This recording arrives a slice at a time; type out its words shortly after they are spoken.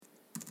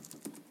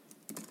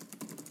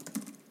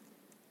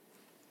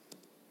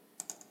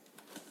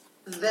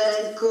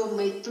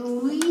Welkom to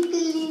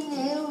Weekly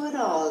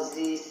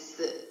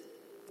Neurosis.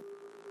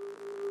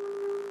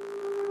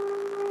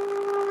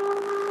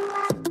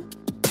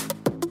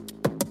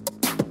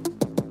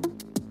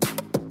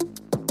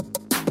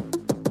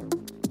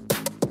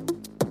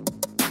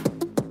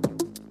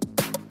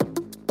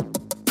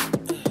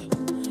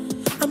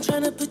 I'm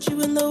trying to put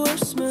you in the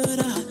worst mood.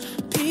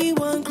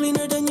 P1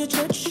 cleaner than your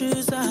church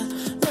shoes.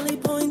 Really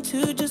point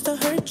to just to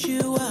hurt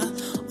you.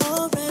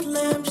 All red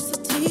lamb just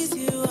to tease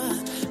you.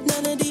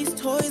 None of these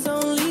toys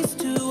on lease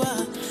to.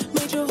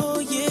 Made your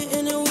whole year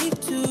in a week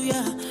too.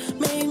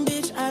 Main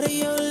bitch out of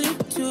your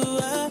league too.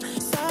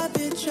 Side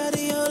bitch out of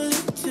your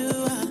league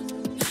too.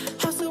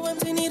 House so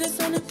empty, need a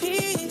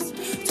centerpiece.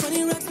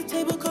 20 racks a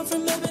table come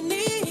from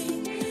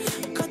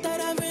ebony. Cut that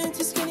ivory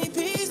into skinny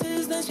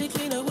pieces. Then she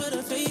clean up with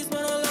her face, but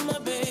I love my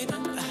baby.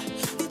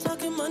 You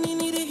talking money,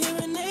 need a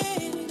hearing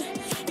aid.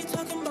 You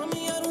talking about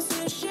me, I don't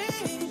see a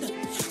shade.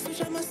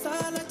 Switch out my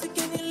side, I take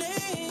any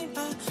lane.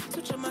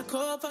 Switch out my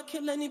core if I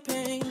kill any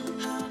pain.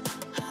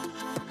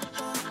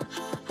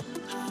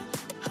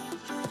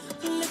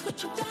 Look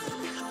what you done.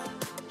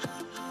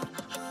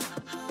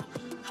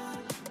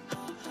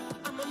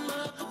 I'm a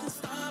motherfucking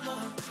star boy.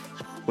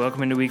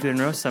 Welcome into Weekly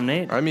Neurosis. I'm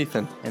Nate. I'm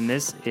Ethan. And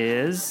this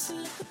is...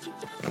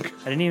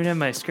 I didn't even have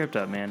my script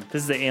up, man.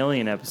 This is the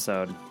Alien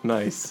episode.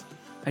 Nice.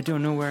 I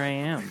don't know where I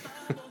am.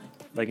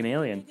 Like an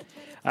alien.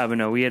 But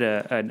no, we had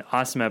an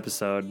awesome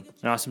episode,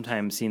 an awesome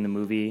time seeing the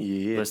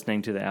movie,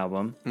 listening to the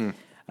album.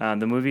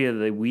 The movie of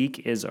the week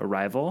is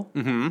Arrival,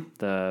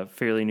 the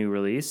fairly new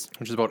release.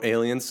 Which is about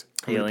aliens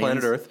coming to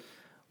planet Earth.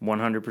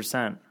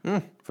 100%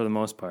 for the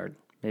most part.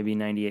 Maybe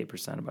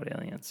 98% about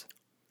aliens.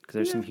 Because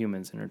there's some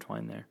humans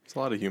intertwined there. It's a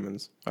lot of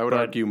humans. I would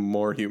argue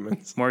more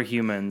humans. More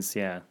humans,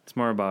 yeah. It's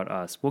more about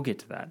us. We'll get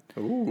to that.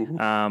 Ooh.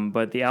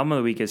 But the album of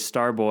the week is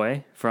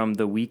Starboy from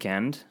The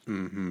Weeknd,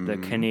 the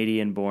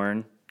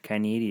Canadian-born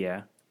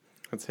Canadia.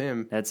 That's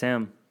him. That's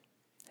him.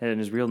 And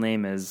his real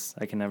name is,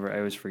 I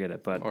always forget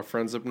it, but Our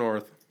friends up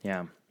north.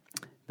 yeah.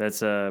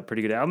 That's a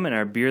pretty good album. And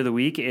our beer of the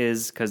week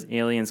is, because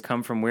aliens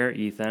come from where,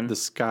 Ethan? The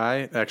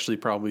sky, actually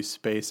probably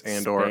space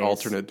and or Space.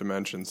 alternate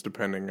dimensions,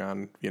 depending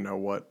on,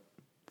 what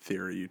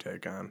theory you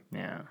take on.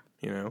 Yeah.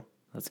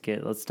 Let's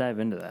Dive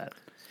into that.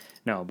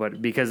 No,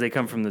 but because they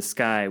come from the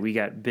sky, we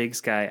got Big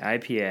Sky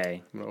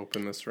IPA I'm going to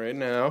open this right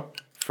now.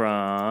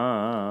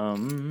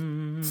 from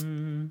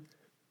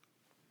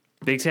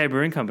Big Sky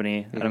Brewing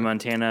Company out of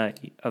Montana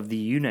of the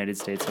United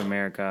States of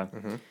America.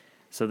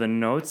 So the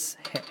notes,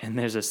 and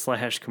there's a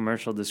 /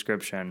 commercial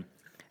description, and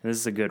this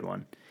is a good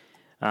one.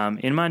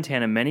 In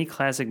Montana, many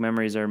classic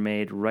memories are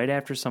made right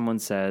after someone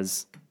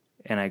says,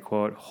 and I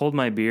quote, "Hold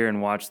my beer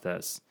and watch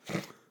this."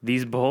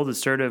 These bold,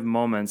 assertive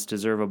moments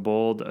deserve a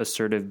bold,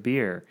 assertive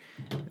beer.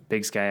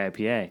 Big Sky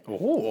IPA.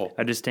 Oh.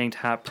 A distinct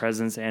hop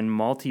presence and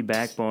malty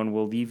backbone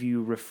will leave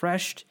you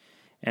refreshed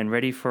and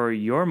ready for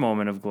your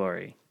moment of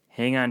glory.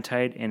 Hang on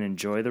tight and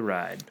enjoy the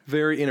ride.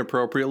 Very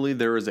inappropriately,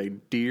 there is a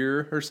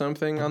deer or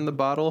something on the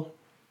bottle,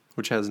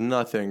 which has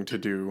nothing to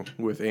do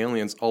with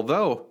aliens.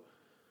 Although,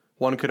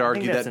 one could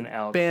argue that's that an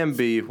elk.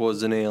 Bambi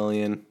was an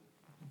alien.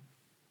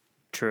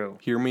 True.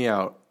 Hear me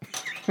out.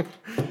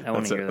 I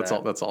want to hear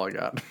that. That's all I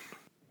got.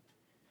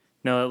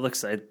 No, I'm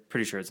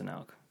pretty sure it's an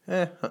elk.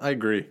 I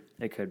agree.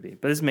 It could be.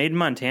 But it's made in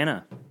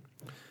Montana.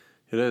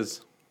 It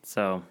is.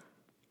 So,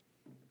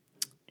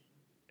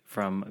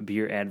 from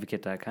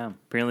beeradvocate.com.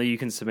 Apparently you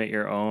can submit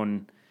your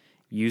own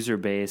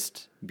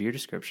user-based beer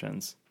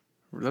descriptions.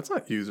 That's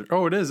not user.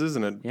 Oh, it is,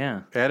 isn't it?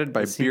 Yeah. Added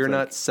by It seems Oh,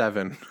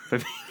 BeerNut7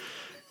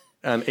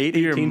 on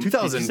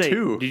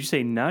 8/18/2002. Did you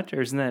say nut, or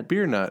isn't that...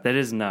 Beer Nut. That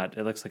is nut.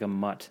 It looks like a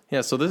mutt.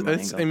 Yeah, so this,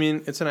 it's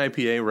an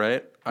IPA,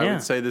 right? I Yeah.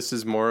 would say this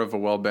is more of a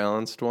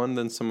well-balanced one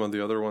than some of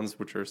the other ones,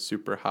 which are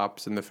super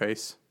hops in the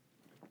face.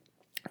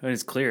 And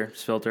it's clear.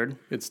 It's filtered.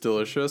 It's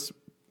delicious.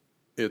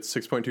 It's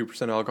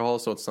 6.2% alcohol,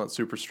 so it's not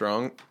super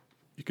strong.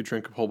 You could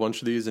drink a whole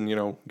bunch of these and,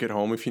 get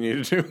home if you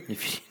needed to.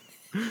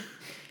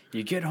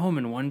 You get home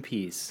in one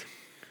piece.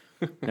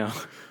 No,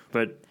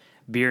 but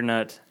Beer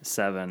Nut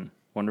 7,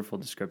 wonderful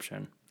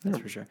description. That's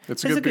for sure.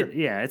 It's a good beer.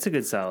 Yeah, it's a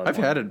good solid. I've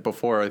had it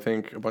before, I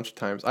think, a bunch of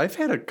times. I've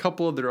had a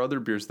couple of their other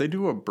beers. They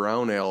do a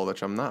brown ale,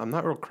 which I'm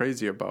not real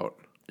crazy about.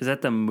 Is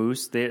that the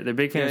moose? Their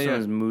big fan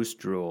is Moose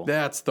Drool.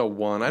 That's the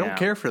one. I don't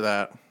care for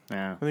that.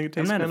 Yeah, I think it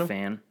tastes I'm not a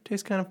fan.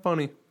 Tastes kind of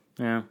funny.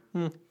 Yeah.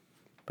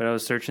 But I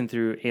was searching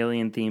through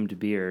alien-themed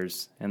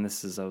beers, and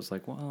I was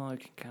like, well, I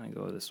can kind of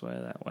go this way,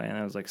 that way. And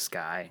I was like,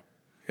 Sky.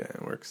 Yeah,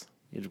 it works.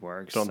 It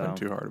works. Don't think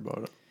too hard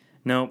about it.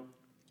 Nope.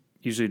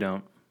 Usually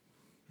don't.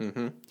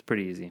 It's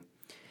pretty easy.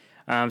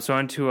 So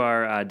on to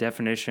our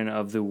definition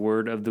of the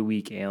word of the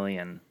week,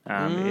 alien.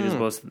 It is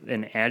both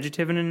an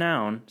adjective and a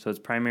noun, so its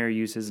primary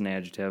use is an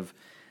adjective,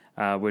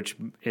 which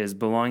is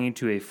belonging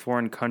to a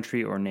foreign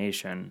country or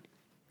nation,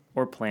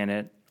 or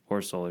planet,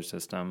 or solar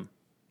system,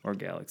 or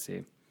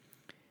galaxy.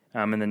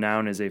 And the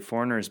noun is a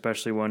foreigner,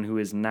 especially one who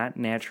is not a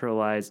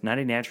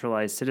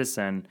naturalized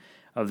citizen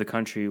of the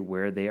country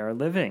where they are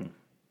living.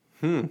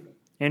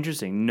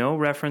 Interesting. No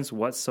reference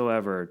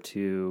whatsoever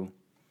to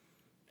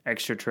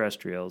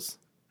extraterrestrials.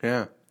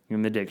 Yeah.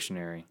 in the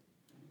dictionary.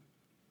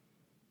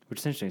 Which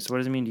is interesting. So what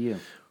does it mean to you?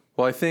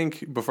 Well, I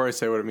think, before I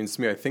say what it means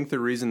to me, I think the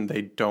reason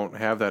they don't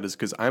have that is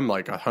because I'm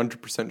like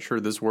 100% sure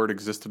this word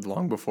existed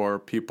long before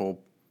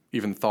people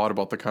even thought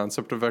about the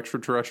concept of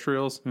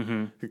extraterrestrials.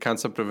 Mm-hmm. The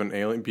concept of an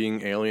alien,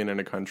 being alien in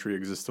a country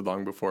existed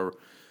long before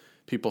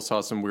people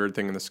saw some weird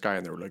thing in the sky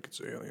and they were like,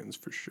 it's aliens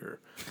for sure.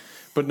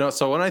 But no,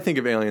 so when I think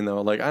of alien,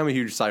 though, like, I'm a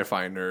huge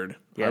sci-fi nerd.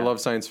 Yeah. I love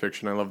science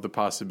fiction. I love the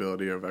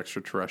possibility of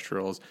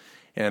extraterrestrials.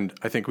 And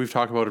I think we've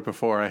talked about it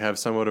before. I have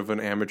somewhat of an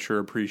amateur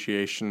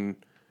appreciation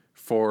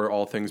for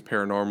all things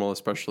paranormal,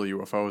 especially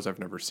UFOs. I've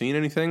never seen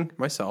anything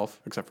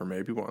myself, except for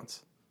maybe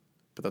once.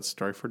 But that's a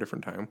story for a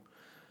different time.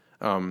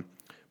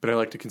 But I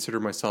like to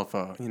consider myself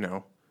a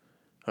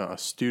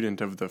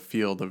student of the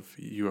field of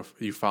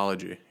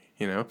ufology.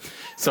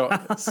 So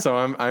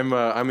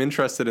I'm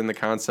interested in the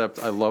concept.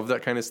 I love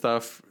that kind of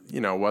stuff.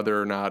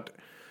 Whether or not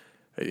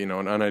an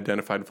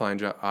unidentified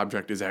flying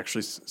object is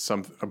actually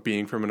a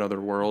being from another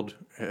world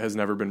has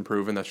never been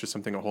proven. That's just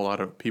something a whole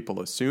lot of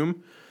people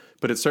assume.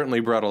 But it certainly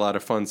brought a lot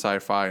of fun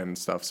sci-fi and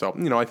stuff. So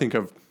I think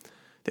of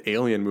the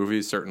Alien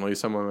movies. Certainly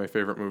some of my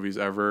favorite movies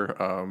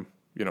ever.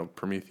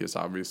 Prometheus,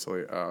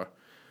 obviously.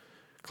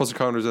 Close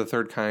Encounters of the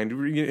Third Kind,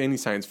 any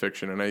science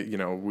fiction. And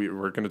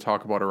we're going to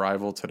talk about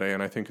Arrival today,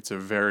 and I think it's a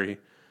very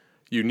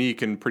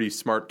unique and pretty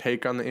smart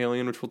take on the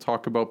alien, which we'll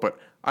talk about. But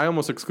I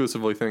almost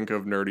exclusively think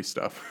of nerdy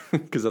stuff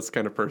because that's the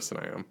kind of person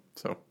I am.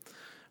 So,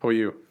 how about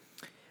you?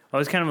 I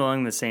was kind of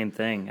along the same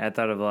thing. I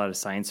thought of a lot of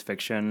science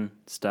fiction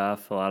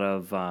stuff, a lot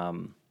of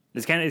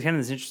it's kind of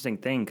this interesting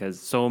thing because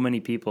so many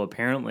people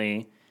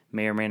apparently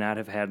may or may not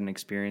have had an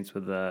experience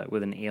with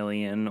an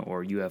alien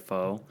or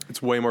UFO.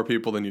 It's way more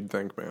people than you'd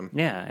think, man.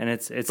 Yeah, and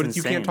it's but insane.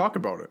 You can't talk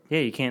about it. Yeah,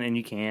 you can't, and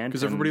you can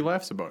because everybody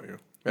laughs about you.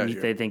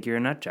 They think you're a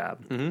nut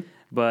job. Mm-hmm.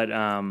 But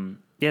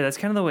that's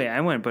kind of the way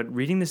I went. But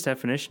reading this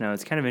definition now,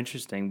 it's kind of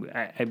interesting.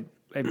 I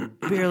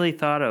barely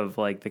thought of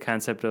like the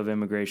concept of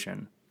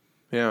immigration.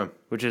 Yeah,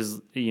 which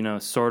is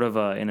sort of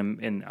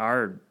in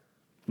our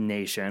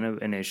nation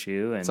an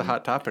issue. And it's a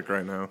hot topic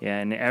right now. Yeah,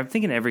 and I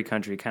think in every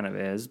country it kind of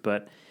is,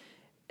 but.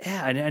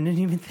 Yeah, I didn't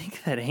even think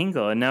of that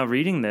angle. And now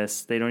reading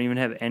this, they don't even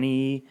have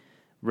any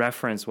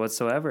reference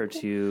whatsoever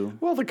to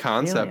Well, the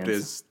concept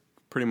aliens. is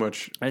pretty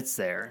much... It's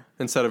there.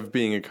 Instead of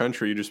being a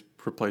country, you just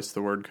replace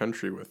the word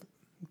country with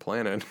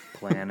planet.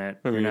 Planet.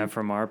 You're not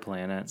from our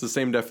planet. It's the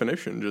same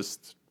definition,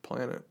 just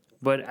planet.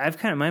 But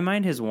my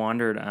mind has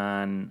wandered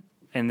on,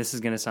 and this is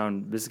going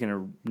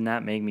to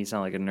not make me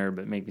sound like a nerd,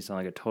 but make me sound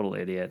like a total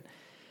idiot.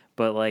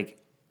 But like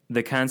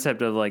the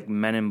concept of like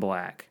Men in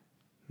Black.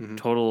 Mm-hmm.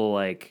 Total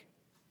like...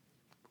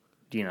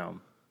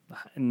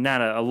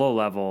 not a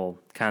low-level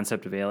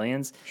concept of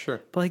aliens.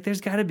 Sure. But, like,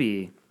 there's got to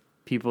be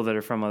people that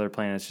are from other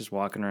planets just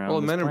walking around. Well,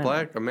 a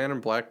Man in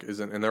Black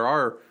isn't... And there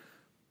are...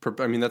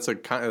 I mean,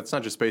 it's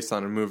not just based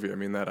on a movie. I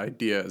mean, that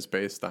idea is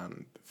based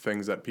on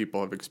things that people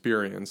have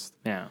experienced.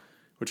 Yeah.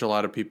 Which a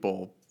lot of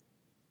people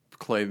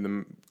claim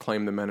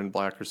the Men in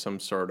Black are some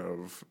sort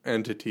of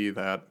entity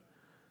that,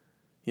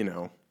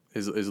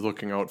 is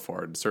looking out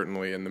for it.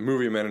 Certainly in the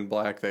movie Men in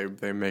Black,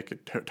 they make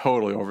it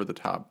totally over the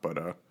top,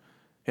 but...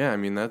 Yeah, I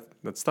mean, that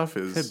stuff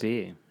is... Could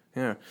be.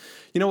 Yeah.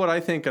 You know what I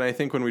think, and I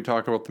think when we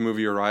talk about the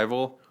movie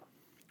Arrival,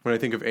 when I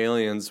think of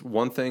aliens,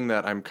 one thing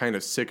that I'm kind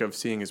of sick of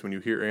seeing is when you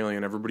hear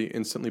alien, everybody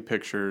instantly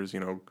pictures,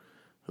 a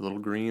little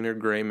green or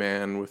gray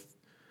man with,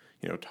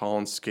 tall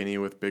and skinny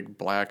with big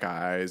black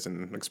eyes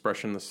and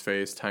expressionless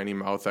face, tiny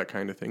mouth, that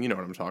kind of thing. You know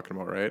what I'm talking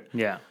about, right?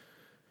 Yeah.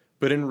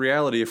 But in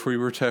reality, if we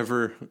were to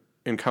ever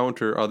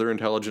encounter other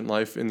intelligent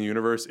life in the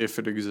universe, if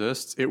it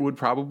exists, it would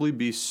probably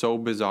be so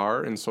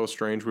bizarre and so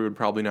strange we would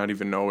probably not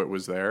even know it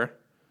was there,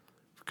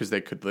 because they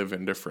could live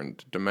in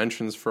different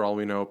dimensions for all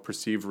we know,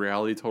 perceive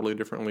reality totally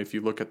differently. If you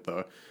look at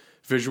the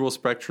visual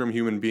spectrum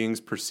human beings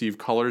perceive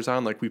colors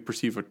on, like we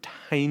perceive a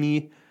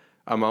tiny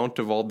amount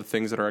of all the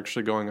things that are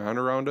actually going on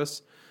around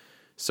us.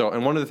 So,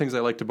 and one of the things I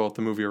liked about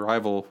the movie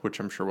Arrival,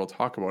 which I'm sure we'll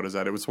talk about, is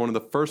that it was one of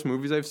the first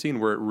movies I've seen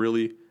where it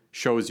really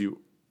shows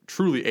you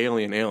truly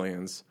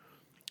aliens.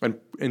 And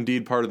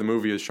indeed, part of the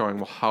movie is showing,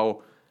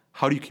 well,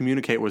 how do you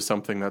communicate with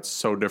something that's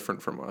so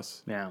different from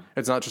us? Yeah.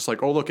 It's not just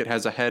like, oh, look, it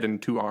has a head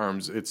and two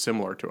arms. It's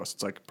similar to us.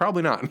 It's like,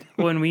 probably not.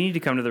 Well, and we need to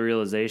come to the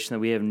realization that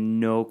we have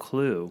no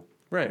clue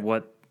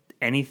what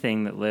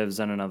anything that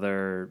lives on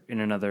in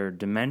another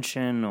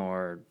dimension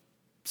or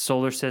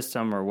solar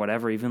system or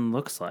whatever even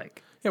looks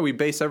like. Yeah, we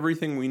base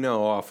everything we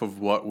know off of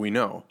what we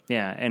know.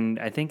 Yeah, and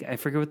I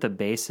forget what the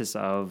basis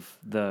of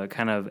the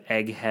kind of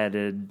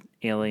egg-headed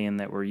alien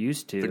that we're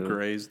used to. The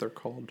Greys, they're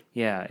called.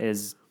 Yeah,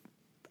 is,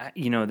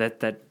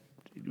 that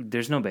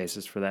there's no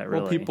basis for that,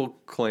 really. Well, people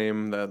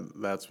claim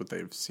that that's what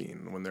they've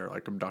seen when they're,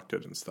 like,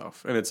 abducted and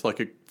stuff. And it's,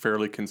 like, a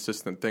fairly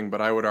consistent thing.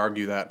 But I would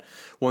argue that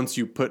once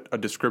you put a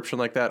description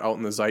like that out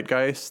in the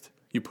zeitgeist,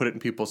 you put it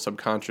in people's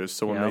subconscious.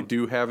 So when they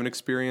do have an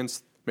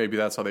experience, maybe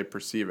that's how they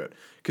perceive it.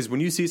 Because when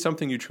you see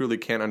something you truly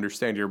can't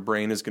understand, your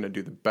brain is going to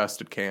do the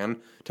best it can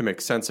to make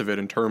sense of it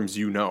in terms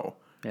you know.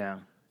 Yeah.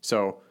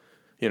 So,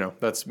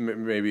 that's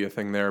maybe a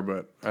thing there,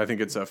 but I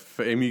think it's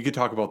you could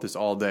talk about this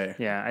all day.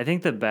 Yeah, I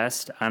think the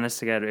best, honest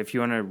to God, if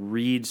you want to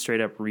read straight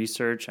up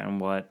research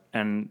on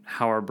and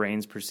how our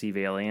brains perceive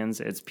aliens,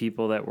 it's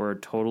people that were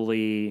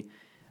totally,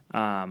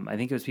 I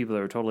think it was people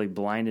that were totally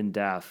blind and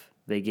deaf.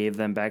 They gave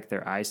them back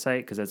their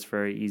eyesight because that's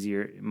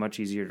much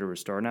easier to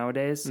restore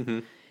nowadays. Mm-hmm.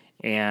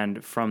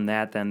 And from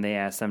that, then they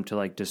asked them to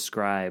like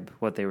describe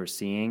what they were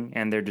seeing,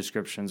 and their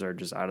descriptions are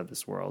just out of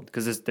this world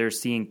because they're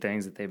seeing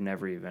things that they've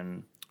never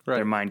even. Right.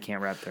 Their mind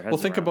can't wrap their heads around.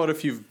 Well, think about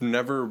if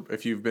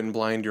you've been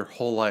blind your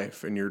whole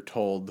life and you're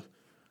told,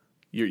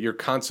 you're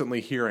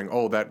constantly hearing,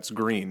 oh, that's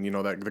green,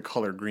 that the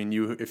color green.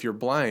 If you're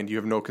blind, you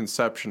have no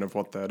conception of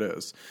what that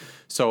is.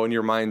 So in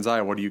your mind's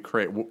eye, what do you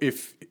create?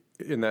 If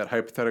in that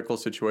hypothetical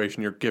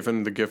situation you're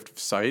given the gift of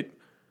sight,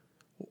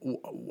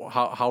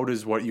 how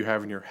does what you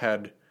have in your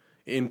head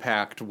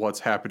impact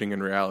what's happening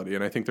in reality?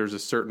 And I think there's a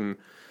certain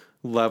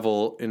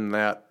level in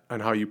that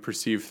and how you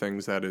perceive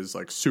things that is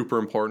like super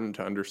important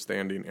to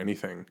understanding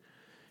anything.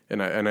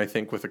 And I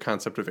think with the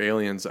concept of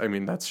aliens, I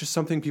mean, that's just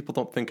something people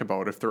don't think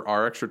about. If there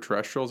are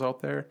extraterrestrials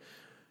out there,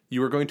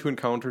 you are going to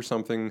encounter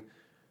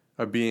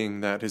a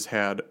being that has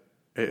had,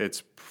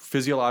 it's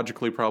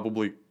physiologically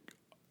probably,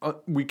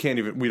 we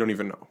don't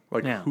even know.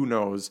 Like, Who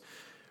knows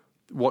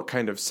what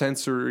kind of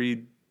senses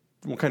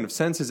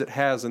it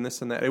has and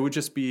this and that.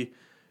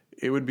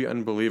 It would be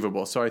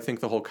unbelievable. So I think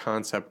the whole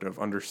concept of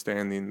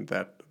understanding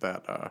that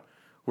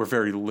we're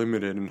very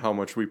limited in how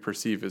much we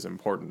perceive is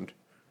important.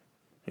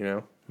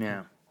 Yeah.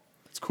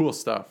 It's cool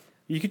stuff.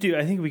 I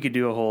think we could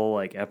do a whole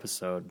like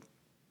episode.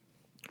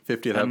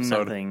 50th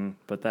episode. Nothing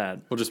but that.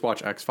 We'll just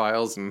watch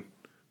X-Files and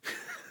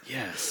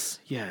Yes.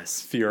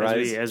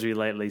 Theorize. As we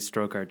lightly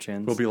stroke our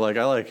chins. We'll be like,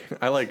 I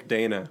like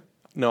Dana.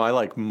 No, I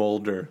like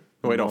Mulder.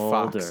 Oh, wait, no,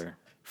 Fox.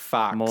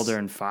 Fox. Mulder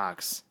and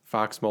Fox.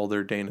 Fox,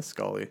 Mulder, Dana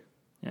Scully.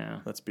 Yeah.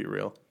 Let's be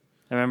real.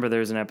 I remember there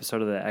was an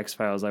episode of the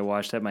X-Files I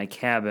watched at my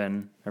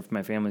cabin, or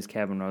my family's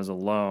cabin when I was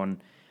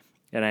alone,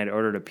 and I had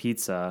ordered a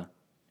pizza,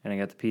 and I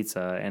got the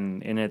pizza,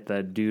 and in it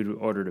the dude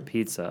ordered a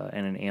pizza,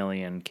 and an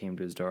alien came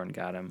to his door and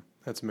got him.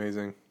 That's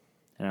amazing.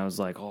 And I was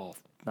like, oh,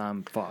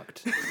 I'm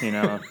fucked,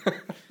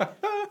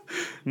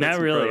 Not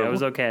really. Incredible. I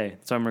was okay.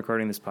 So I'm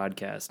recording this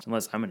podcast,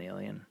 unless I'm an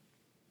alien.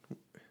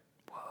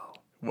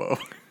 Whoa.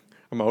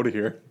 I'm out of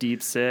here.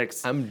 Deep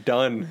Six. I'm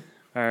done.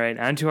 All right,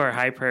 on to our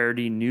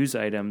high-priority news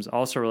items,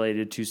 also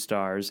related to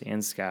Stars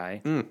and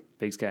Sky.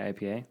 Big Sky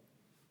IPA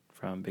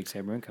from Big Sky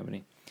Brewing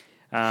Company.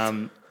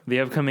 The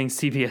upcoming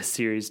CBS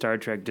series Star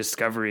Trek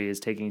Discovery is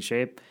taking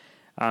shape.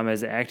 As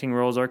the acting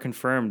roles are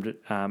confirmed,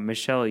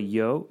 Michelle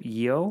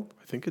Yeoh?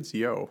 I think it's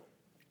Yeoh.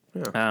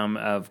 Yeah.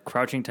 Of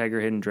Crouching Tiger,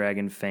 Hidden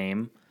Dragon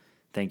fame.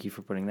 Thank you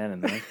for putting that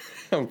in there.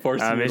 I'm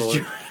forcing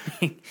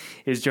you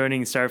is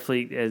joining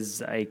Starfleet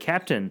as a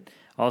captain.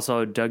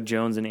 Also, Doug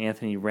Jones and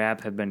Anthony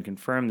Rapp have been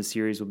confirmed. The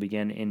series will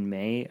begin in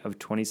May of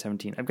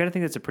 2017. I've got to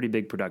think that's a pretty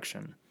big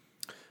production.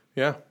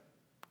 Yeah,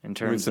 in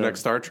terms it's the next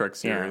Star Trek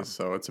series,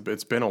 so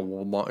it's been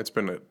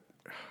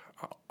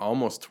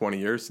almost 20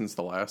 years since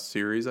the last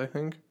series, I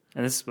think.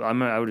 And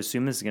I would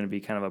assume this is going to be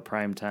kind of a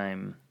prime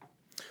time.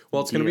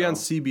 Well, it's going to be on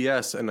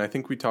CBS, and I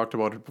think we talked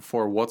about it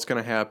before. What's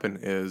going to happen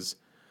is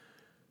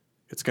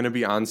it's going to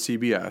be on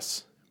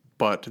CBS.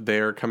 But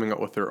they're coming up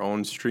with their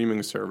own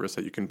streaming service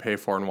that you can pay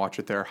for and watch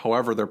it there.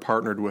 However, they're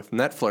partnered with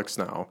Netflix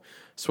now.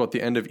 So at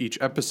the end of each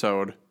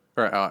episode,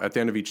 or at the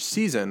end of each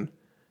season,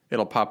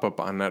 it'll pop up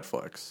on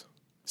Netflix.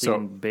 So you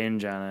can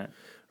binge on it.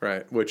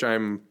 Right, which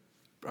I'm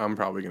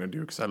probably going to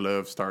do because I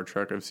love Star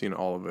Trek. I've seen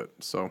all of it.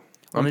 So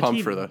I'm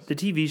pumped for this. The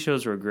TV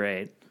shows were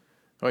great.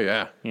 Oh,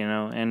 yeah.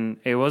 And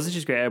it wasn't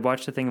just great. I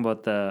watched a thing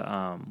about the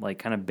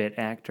kind of bit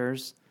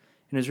actors.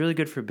 And it was really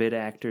good for bit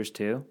actors,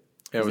 too.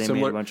 Yeah, it was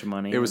similar, made a bunch of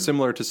money. It was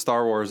similar to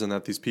Star Wars in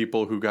that these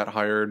people who got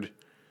hired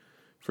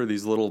for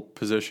these little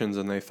positions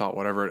and they thought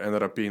whatever, it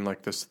ended up being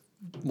like this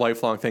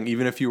lifelong thing.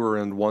 Even if you were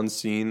in one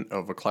scene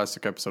of a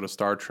classic episode of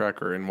Star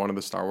Trek or in one of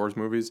the Star Wars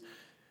movies,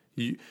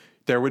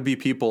 there would be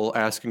people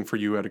asking for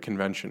you at a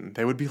convention.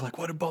 They would be like,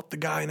 what about the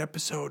guy in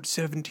episode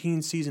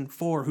 17, season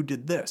 4 who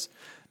did this?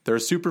 There are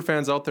super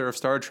fans out there of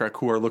Star Trek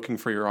who are looking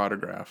for your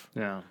autograph.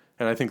 Yeah.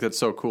 And I think that's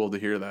so cool to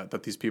hear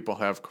that these people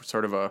have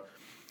sort of a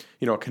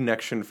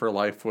connection for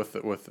life with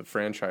the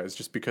franchise,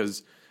 just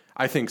because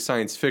I think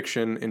science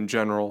fiction in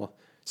general,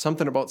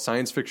 something about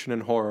science fiction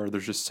and horror,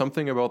 there's just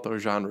something about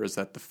those genres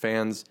that the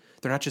fans,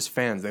 they're not just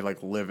fans, they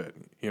like live it.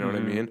 You know what I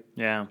mean?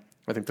 Yeah.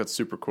 I think that's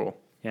super cool.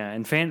 Yeah,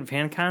 and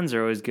fan cons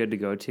are always good to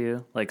go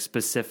to, like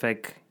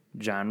specific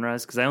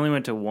genres, because I only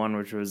went to one,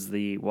 which was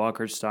the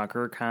Walker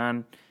Stalker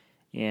Con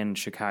in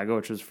Chicago,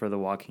 which was for The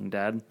Walking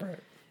Dead. Right.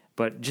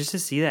 But just to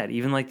see that,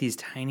 even like these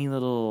tiny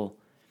little...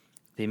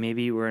 They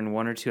maybe were in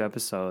one or two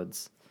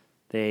episodes.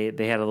 They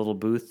had a little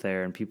booth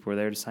there, and people were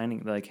there to signing.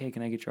 They're like, "Hey,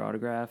 can I get your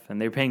autograph?"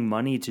 And they're paying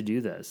money to do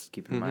this.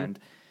 Keep in mind,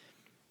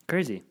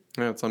 crazy.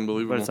 Yeah, it's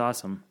unbelievable. But it's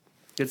awesome.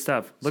 Good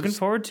stuff. Looking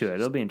forward to it.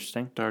 It'll be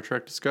interesting. Star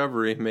Trek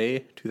Discovery, May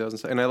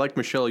 2007. And I like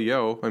Michelle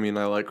Yeoh. I mean,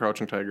 I like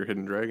Crouching Tiger,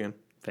 Hidden Dragon.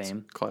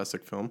 Fame.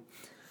 Classic film.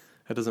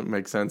 That doesn't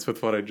make sense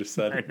with what I just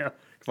said. I know.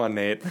 Come on,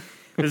 Nate.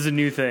 This is a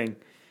new thing.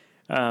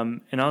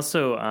 And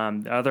also,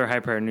 the other high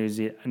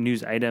priority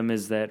news item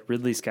is that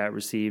Ridley Scott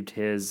received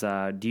his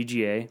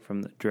DGA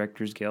from the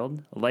Directors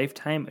Guild, a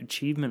Lifetime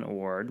Achievement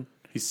Award.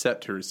 He's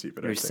set to receive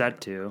it. He's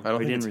set to. I don't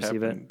think didn't it's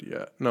receive happened it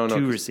yet. No. To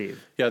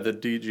receive. Yeah, the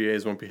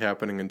DGAs won't be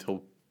happening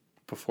until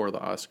before the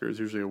Oscars.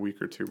 Usually a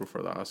week or two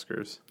before the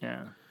Oscars.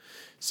 Yeah.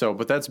 So,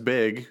 but that's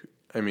big.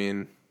 I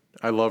mean,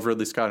 I love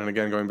Ridley Scott, and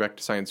again, going back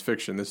to science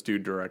fiction, this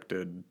dude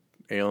directed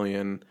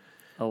Alien.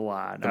 A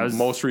lot.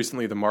 Most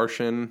recently, The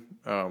Martian,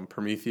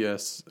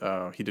 Prometheus.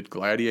 He did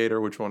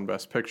Gladiator, which won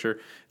Best Picture.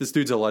 This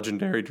dude's a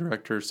legendary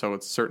director, so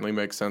it certainly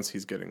makes sense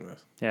he's getting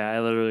this. Yeah,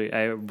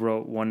 I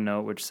wrote one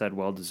note which said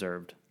well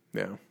deserved.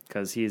 Yeah.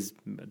 Because he's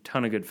a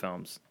ton of good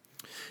films.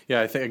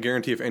 Yeah, I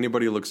guarantee if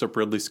anybody looks up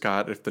Ridley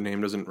Scott, if the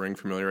name doesn't ring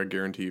familiar, I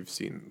guarantee you've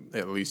seen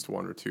at least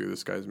one or two of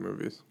this guy's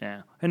movies.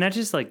 Yeah. And not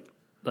just like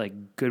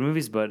good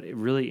movies, but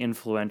really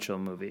influential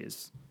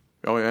movies.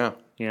 Oh, yeah.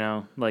 You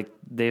know, like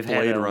they've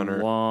Blade had a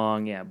Runner.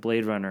 long,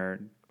 Blade Runner,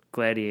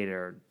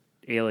 Gladiator,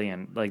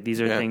 Alien. Like these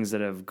are things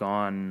that have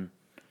gone.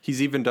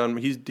 He's even done.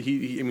 He's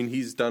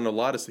done a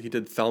lot of. He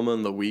did Thelma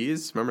and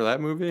Louise. Remember that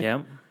movie?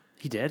 Yeah,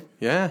 he did.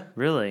 Yeah.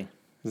 Really?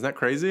 Isn't that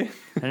crazy?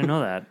 I didn't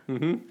know that.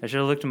 I should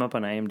have looked him up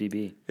on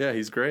IMDb. Yeah,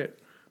 he's great.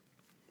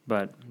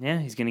 But yeah,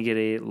 he's going to get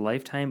a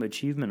Lifetime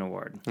Achievement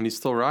Award. And he's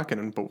still rocking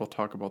it, but we'll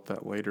talk about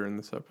that later in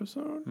this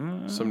episode.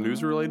 Some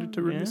news related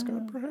to Ridley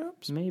Scott,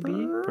 perhaps?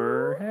 Maybe.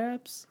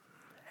 Perhaps.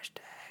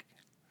 Hashtag.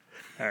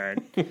 All right.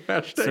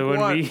 Hashtag so when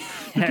what? we You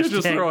can't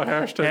just throw a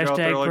hashtag out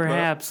there like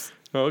perhaps.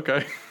 that. Oh,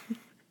 okay.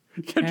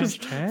 You can't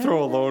just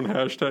throw a lone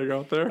hashtag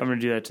out there. I'm going to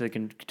do that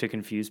to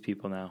confuse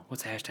people now.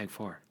 What's a hashtag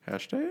for?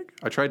 Hashtag?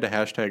 I tried to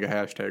hashtag a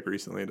hashtag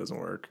recently. It doesn't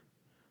work.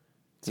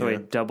 So a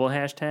double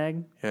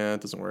hashtag? Yeah,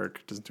 it doesn't work.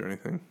 It doesn't do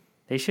anything.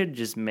 They should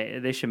just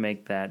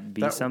make that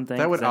be something.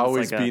 That would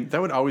always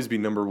be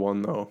number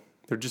one though.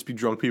 There'd just be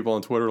drunk people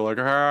on Twitter like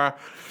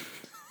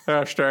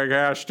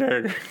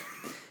hashtag.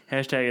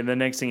 Hashtag, and the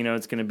next thing you know,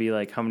 it's going to be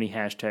like, how many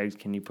hashtags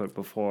can you put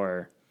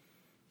before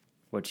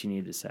what you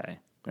need to say?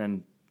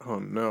 And oh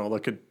no,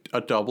 like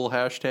a double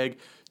hashtag.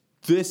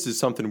 This is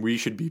something we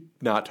should be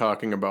not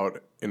talking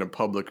about in a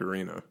public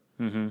arena.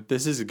 Mm-hmm.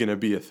 This is going to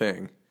be a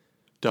thing.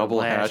 Double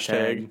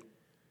hashtag.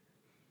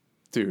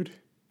 Dude.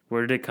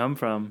 Where did it come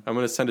from? I'm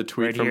going to send a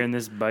tweet here in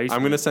this basement.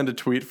 I'm going to send a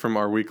tweet from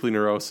our Weekly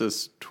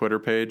Neurosis Twitter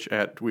page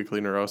at Weekly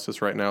Neurosis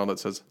right now that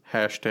says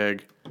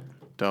hashtag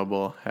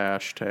double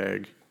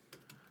hashtag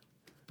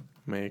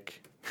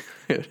make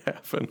it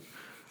happen.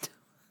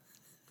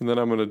 And then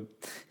I'm going to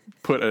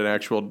put an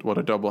actual what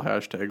a double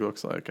hashtag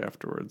looks like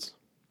afterwards.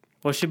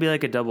 Well, it should be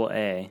like a double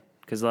A,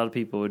 because a lot of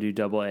people would do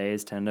double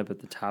A's to end up at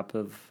the top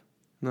of.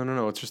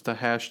 No. It's just a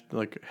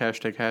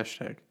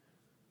hashtag.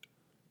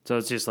 So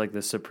it's just like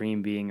the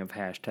supreme being of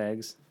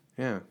hashtags?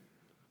 Yeah.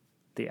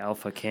 The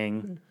alpha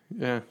king?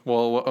 Yeah.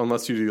 Well,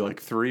 unless you do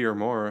like 3 or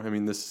more. I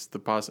mean, this is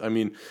the I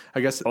mean,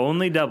 I guess...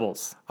 Only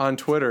doubles. On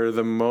Twitter,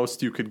 the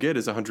most you could get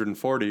is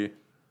 140,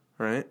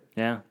 right?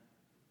 Yeah.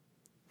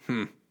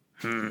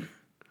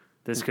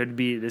 This could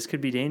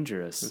be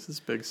dangerous. This is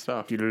big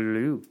stuff.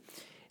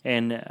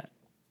 And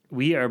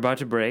we are about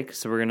to break,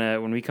 so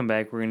when we come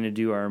back, we're gonna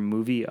do our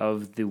movie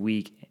of the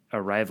week,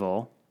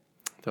 Arrival.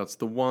 That's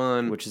the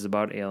one. Which is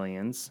about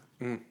aliens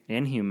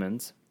and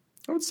humans.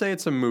 I would say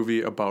it's a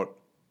movie about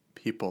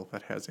people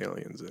that has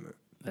aliens in it.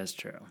 That's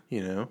true.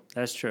 You know?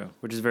 That's true,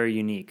 which is very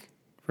unique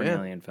for an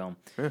alien film.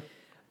 Yeah.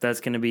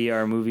 That's going to be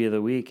our movie of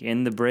the week.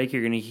 In the break,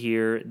 you're going to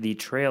hear the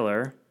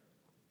trailer,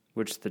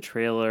 which the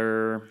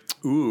trailer...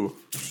 Ooh.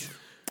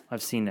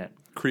 I've seen it.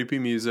 Creepy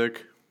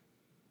music.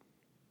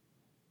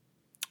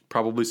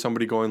 Probably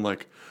somebody going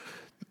like...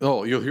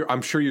 Oh, you'll hear.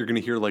 I'm sure you're going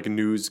to hear like a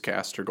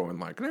newscaster going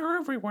like, "They're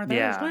everywhere.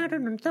 There's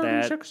landed in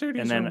 36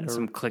 cities." And then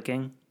some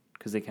clicking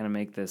because they kind of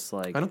make this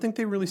like. I don't think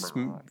they really.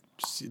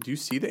 Do you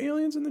see the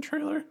aliens in the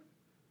trailer?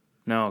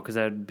 No, because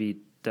that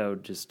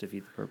would just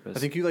defeat the purpose. I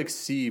think you like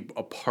see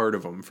a part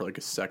of them for like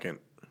a second.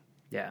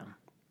 Yeah.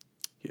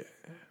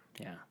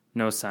 Yeah.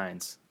 No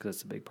signs because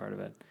that's a big part of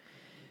it.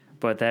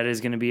 But that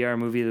is going to be our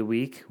movie of the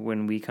week.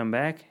 When we come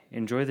back,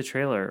 enjoy the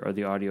trailer or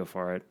the audio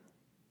for it.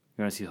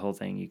 You want to see the whole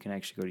thing, you can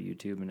actually go to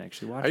YouTube and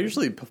actually watch it. I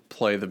usually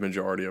play the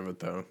majority of it,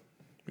 though.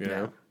 You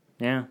know?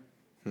 Yeah.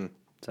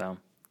 So,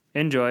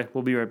 enjoy.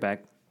 We'll be right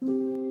back.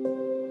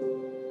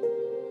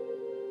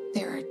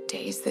 There are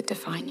days that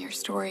define your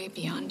story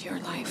beyond your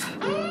life.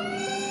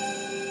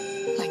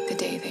 Like the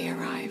day they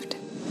arrived.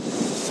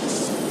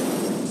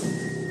 Signs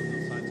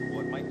of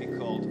what might be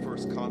called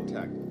first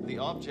contact. The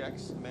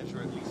objects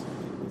measure at least...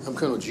 I'm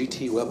Colonel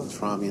G.T. Weber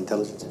from Army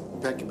Intelligence.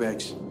 Pack your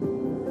bags.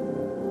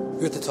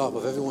 You're at the top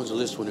of everyone's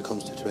list when it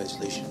comes to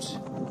translations.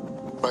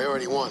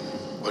 Priority 1.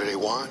 What do they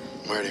want?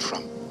 Where are they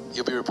from?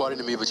 You'll be reporting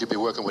to me, but you'll be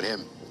working with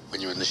him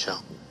when you're in the show.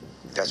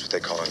 That's what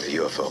they call in the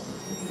UFO.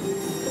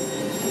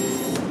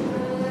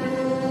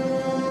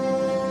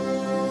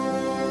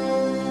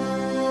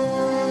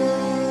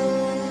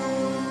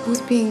 Who's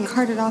being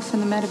carted off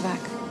in the medevac?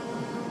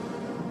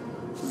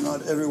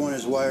 Not everyone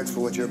is wired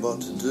for what you're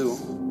about to do.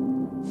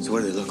 So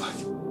what do they look like?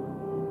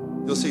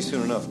 You'll see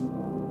soon enough.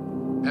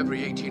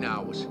 Every 18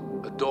 hours,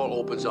 a door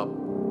opens up.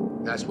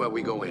 That's where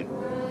we go in.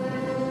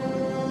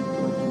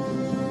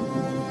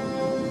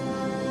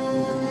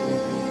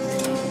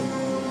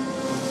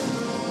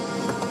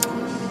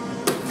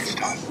 It's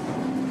done.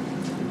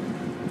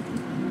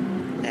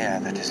 Yeah,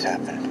 that just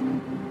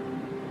happened.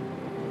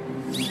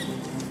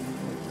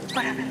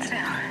 What happens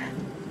now?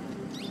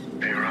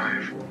 They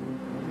arrive.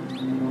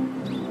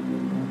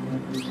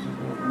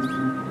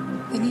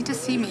 They need to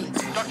see me.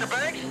 Dr.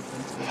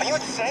 Banks? Are you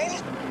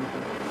insane?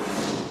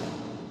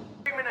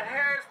 In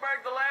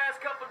Harrisburg the last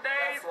couple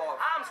days,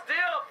 I'm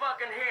still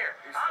fucking here.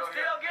 I'm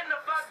still getting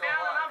the fuck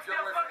down and I'm still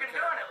fucking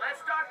doing it. Let's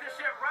start this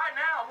shit right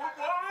now. Whoop,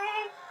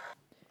 whoop.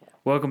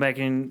 Welcome back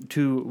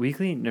into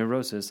Weekly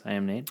Neurosis. I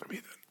am Nate. I'm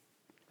Ethan.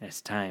 It's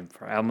time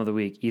for Album of the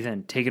Week.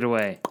 Ethan, take it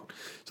away.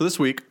 So this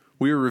week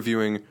we are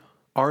reviewing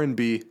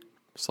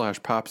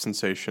R&B/pop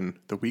sensation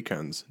The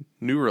Weeknd's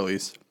new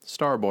release,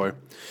 Starboy.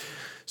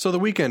 So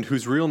The Weeknd,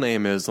 whose real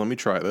name is, let me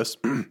try this,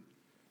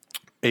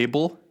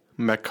 Abel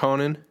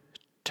McConan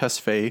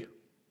Tesfaye,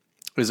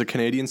 is a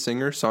Canadian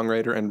singer,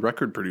 songwriter, and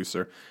record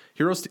producer.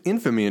 He rose to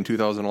infamy in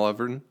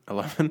 2011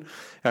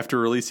 after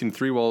releasing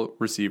 3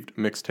 well-received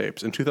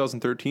mixtapes. In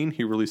 2013,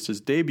 he released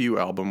his debut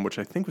album, which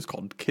I think was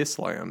called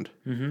Kissland.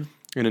 Mm-hmm.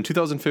 And in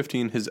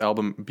 2015, his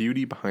album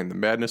Beauty Behind the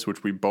Madness,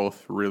 which we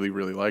both really,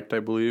 really liked, I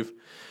believe,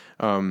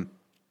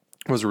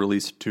 was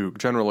released to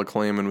general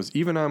acclaim and was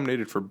even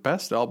nominated for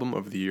Best Album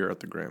of the Year at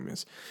the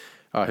Grammys.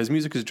 His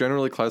music is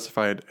generally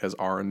classified as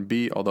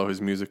R&B, although his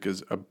music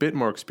is a bit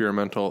more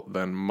experimental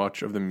than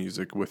much of the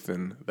music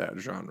within that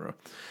genre.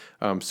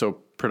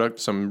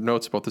 Some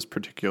notes about this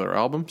particular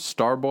album.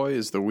 Starboy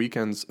is The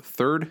Weeknd's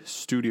 3rd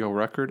studio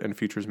record and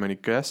features many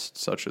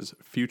guests such as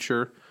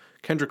Future,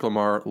 Kendrick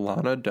Lamar,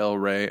 Lana Del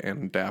Rey,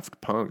 and Daft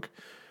Punk.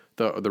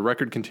 The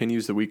record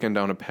continues The Weeknd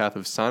down a path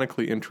of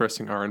sonically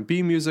interesting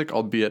R&B music,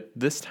 albeit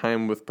this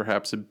time with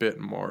perhaps a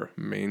bit more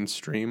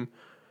mainstream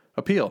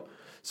appeal.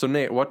 So,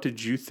 Nate, what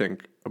did you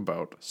think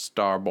about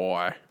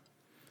Starboy?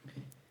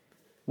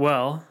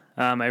 Well,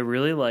 I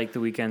really like The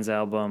Weeknd's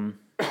album,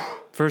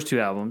 first 2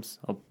 albums.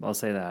 I'll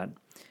say that,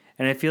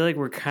 and I feel like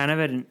we're kind of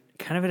at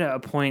a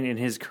point in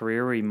his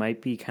career where he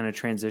might be kind of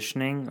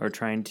transitioning or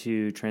trying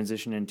to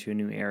transition into a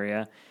new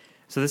area.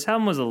 So this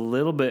album was a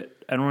little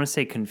bit, I don't want to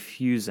say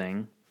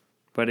confusing,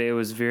 but it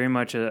was very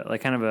much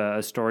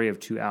a story of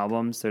 2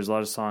 albums. There's a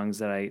lot of songs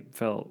that I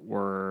felt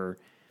were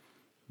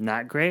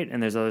not great,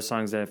 and there's other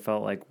songs that I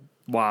felt like,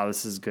 wow,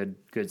 this is good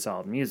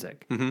solid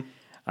music.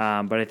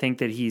 Mm-hmm. But I think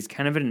that he's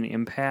kind of at an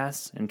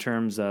impasse in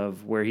terms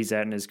of where he's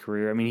at in his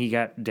career. I mean, he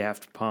got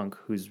Daft Punk,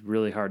 who's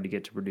really hard to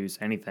get to produce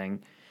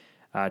anything.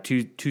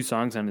 2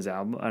 songs on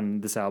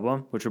this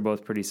album, which were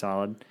both pretty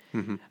solid.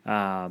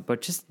 Mm-hmm.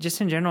 But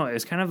just in general,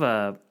 it's kind of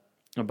a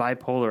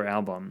bipolar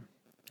album.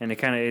 And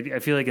I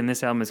feel like in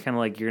this album, it's kind of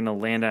like you're going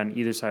to land on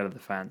either side of the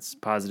fence,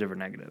 positive or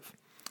negative.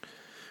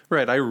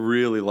 Right, I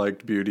really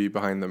liked Beauty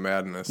Behind the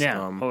Madness. Yeah,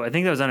 I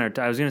think that was on our.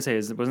 I was going to say,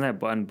 wasn't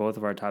that on both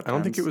of our top 10s? I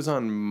don't think it was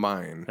on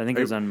mine. I think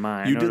it was on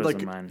mine.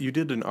 You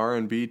did an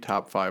R&B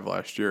top 5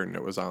 last year, and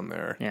it was on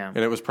there. Yeah, and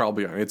it was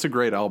probably on. It's a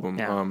great album.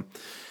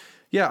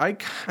 Yeah.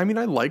 I mean,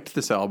 I liked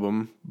this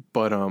album,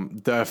 but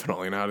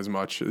definitely not as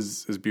much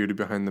as Beauty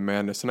Behind the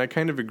Madness. And I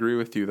kind of agree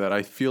with you that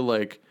I feel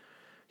like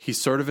he's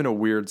sort of in a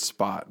weird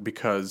spot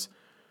because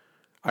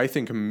I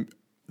think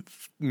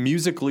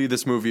musically,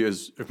 this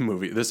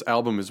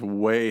album is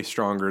way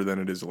stronger than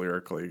it is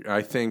lyrically.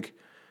 I think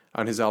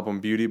on his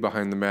album Beauty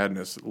Behind the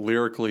Madness,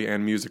 lyrically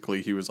and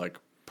musically, he was like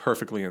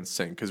perfectly in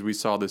sync because we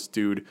saw this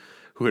dude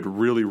who had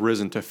really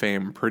risen to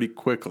fame pretty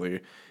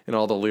quickly, and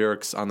all the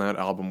lyrics on that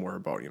album were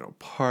about,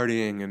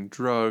 partying and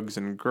drugs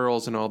and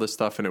girls and all this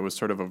stuff, and it was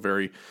sort of a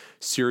very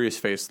serious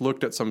face,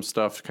 looked at some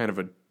stuff, kind of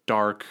a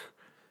dark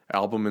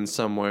album in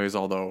some ways,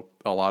 although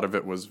a lot of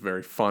it was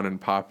very fun and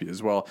poppy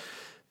as well.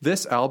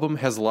 This album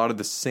has a lot of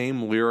the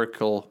same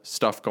lyrical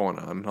stuff going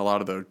on, a lot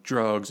of the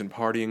drugs and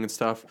partying and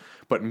stuff,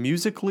 but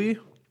musically,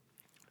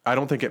 I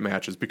don't think it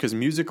matches, because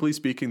musically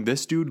speaking,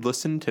 this dude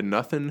listened to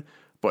nothing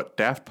but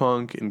Daft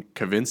Punk and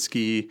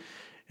Kavinsky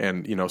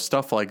and,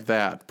 stuff like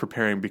that,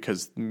 preparing,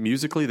 because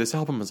musically, this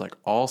album is like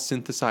all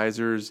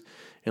synthesizers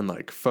and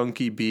like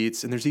funky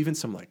beats, and there's even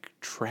some like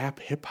trap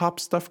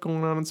hip-hop stuff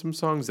going on in some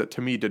songs that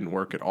to me didn't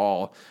work at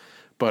all.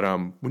 But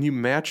when you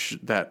match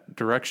that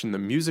direction the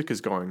music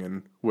is going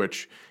in,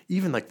 which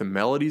even like the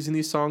melodies in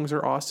these songs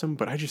are awesome,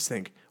 but I just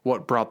think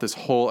what brought this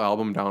whole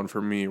album down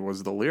for me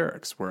was the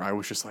lyrics, where I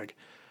was just like,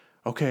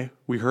 okay,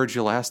 we heard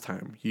you last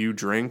time. You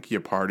drink, you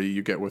party,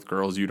 you get with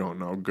girls you don't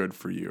know, good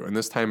for you. And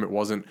this time it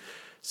wasn't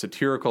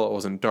satirical, it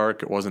wasn't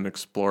dark, it wasn't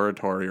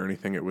exploratory or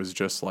anything. It was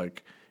just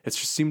like, it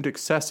just seemed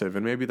excessive,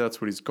 and maybe that's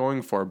what he's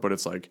going for, but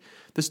it's like,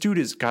 this dude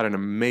has got an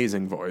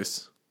amazing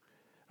voice.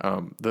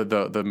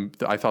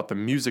 I thought the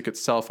music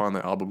itself on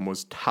the album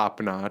was top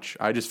notch.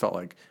 I just felt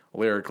like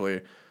lyrically,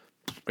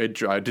 I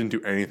didn't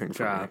do anything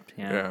for me.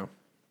 Yeah.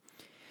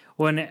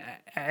 Well, and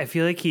I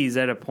feel like he's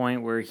at a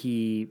point where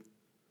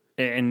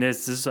and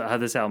this is how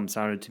this album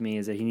sounded to me,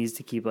 is that he needs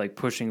to keep like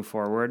pushing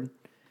forward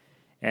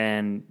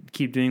and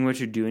keep doing what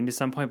you're doing to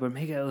some point, but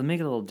make it a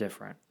little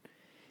different.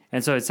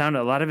 And so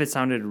a lot of it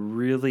sounded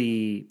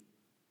really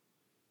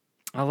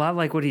a lot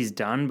like what he's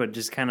done, but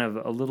just kind of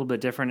a little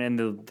bit different.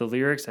 And the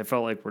lyrics I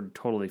felt like were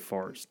totally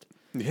forced.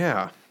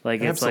 Yeah. Like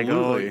it's absolutely.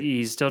 like, oh,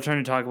 he's still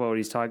trying to talk about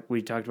what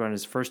we talked about in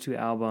his first 2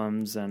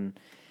 albums, and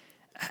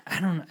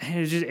I don't know.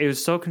 It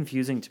was so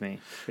confusing to me.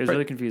 It was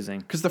really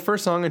confusing. Because the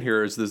first song in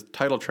here is the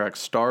title track,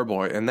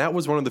 Starboy, and that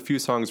was one of the few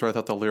songs where I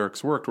thought the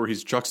lyrics worked, where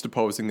he's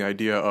juxtaposing the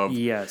idea of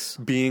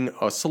being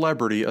a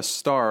celebrity, a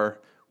star,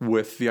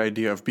 with the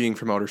idea of being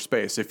from outer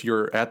space. If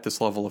you're at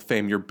this level of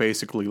fame, you're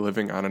basically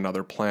living on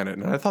another planet.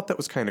 And I thought that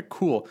was kind of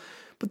cool.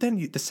 But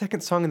then the second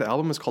song in the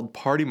album is called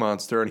Party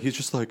Monster, and he's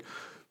just like,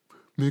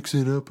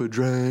 mixing up a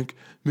drink.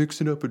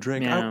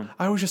 Yeah.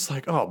 I was just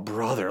like, oh,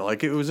 brother.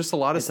 Like, it was just a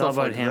lot of stuff all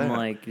about like him, that.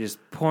 like, just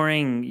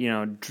pouring,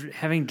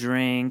 having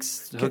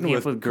drinks, hooking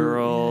up with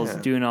girls,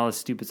 doing all this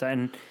stupid stuff.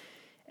 And,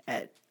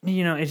 it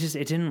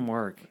didn't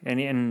work.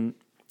 And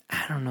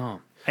I don't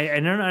know.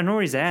 I know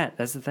where he's at.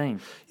 That's the thing.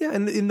 Yeah,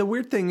 and the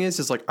weird thing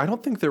is like, I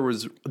don't think there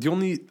was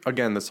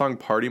the song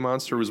Party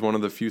Monster was one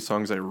of the few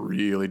songs I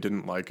really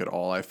didn't like at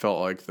all. I felt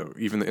like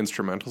even the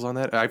instrumentals on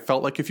that, I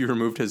felt like if you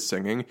removed his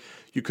singing,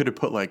 you could have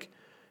put like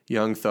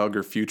Young Thug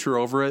or Future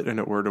over it and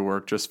it were to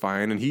work just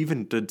fine. And he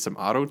even did some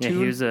auto-tune. Yeah,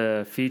 he was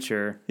a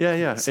feature.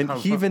 Yeah. And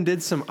he even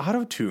did some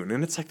auto-tune.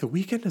 And it's like The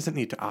Weeknd doesn't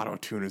need to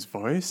auto-tune his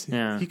voice.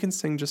 Yeah. He can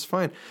sing just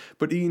fine.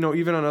 But,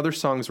 even on other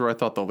songs where I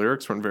thought the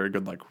lyrics weren't very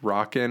good, like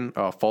Rockin',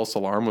 False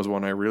Alarm was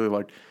one I really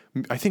liked.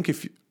 I think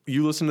if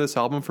you listen to this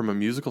album from a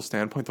musical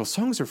standpoint, those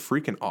songs are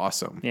freaking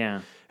awesome.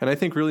 Yeah. And I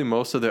think really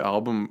most of the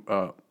album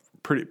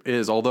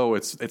although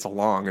it's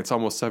long, it's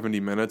almost 70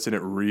 minutes, and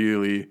it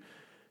really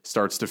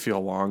starts to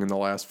feel long in the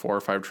last 4 or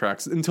 5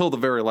 tracks until the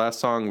very last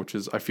song, which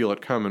is I Feel It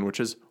Comin', which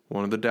is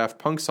one of the Daft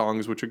Punk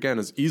songs, which again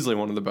is easily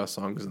one of the best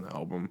songs in the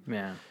album.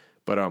 Yeah.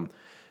 But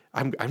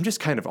I'm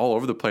just kind of all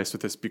over the place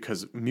with this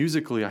because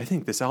musically I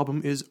think this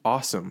album is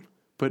awesome,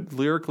 but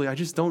lyrically I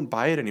just don't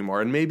buy it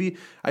anymore. And maybe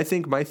I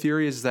think my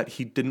theory is that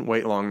he didn't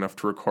wait long enough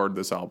to record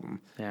this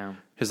album. Yeah.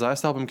 His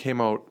last album came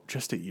out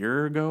just a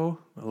year ago,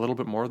 a little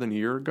bit more than a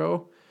year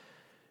ago.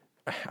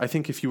 I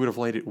think if you would have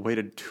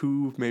waited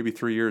 2, maybe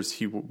 3 years,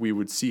 we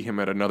would see him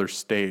at another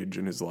stage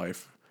in his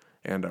life,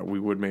 and we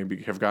would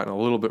maybe have gotten a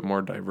little bit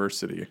more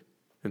diversity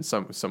in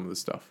some of the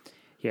stuff.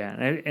 Yeah,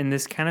 and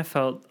this kind of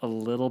felt a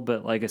little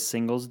bit like a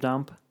singles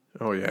dump.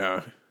 Oh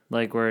yeah,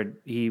 like where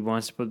he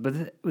wants to put.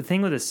 But the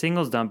thing with a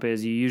singles dump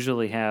is you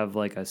usually have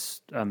like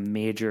a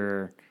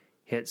major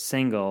hit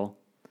single,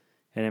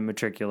 and it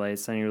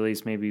matriculates. Then you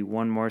release maybe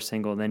one more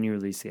single, then you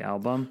release the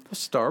album. Well,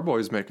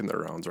 Starboy's making their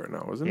rounds right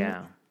now, isn't it?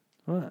 Yeah.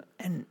 Well,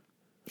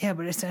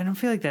 but I don't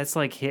feel like that's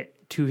like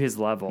hit to his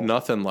level.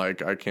 Nothing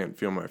like I Can't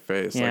Feel My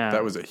Face. Yeah. Like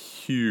that was a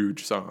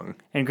huge song.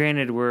 And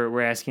granted,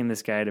 we're asking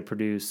this guy to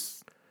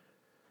produce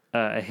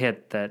a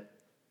hit that,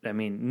 I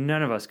mean,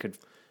 none of us could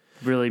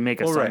really make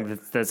a song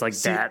that's like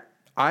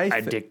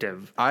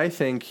addictive. I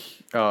think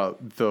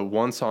the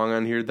one song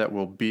on here that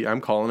will be, I'm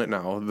calling it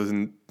now,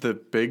 the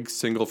big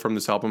single from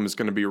this album is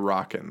going to be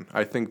Rockin'.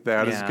 I think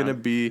that is going to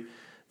be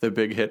the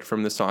big hit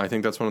from this song. I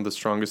think that's one of the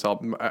strongest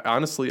albums.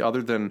 Honestly,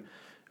 other than,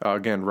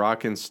 again,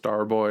 Rockin',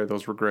 Starboy,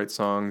 those were great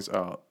songs.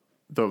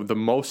 The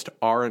most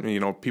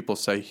R&B, people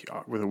say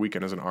with The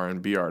Weeknd as an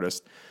R&B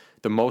artist,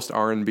 the most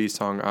R&B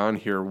song on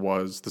here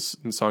was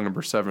the song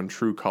number 7,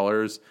 True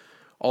Colors.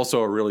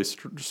 Also a really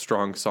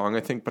strong song,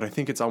 I think, but I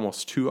think it's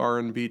almost too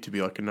R&B to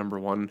be like a number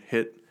 1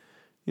 hit.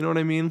 You know what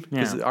I mean?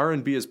 Because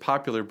R&B is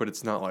popular, but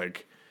it's not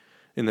like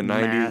in the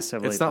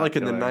 90s. It's not like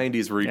in the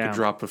 90s where you could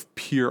drop a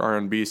pure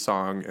R&B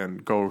song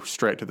and go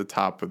straight to the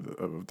top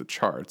of the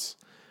charts.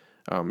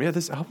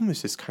 This album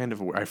is just kind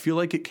of, I feel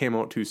like it came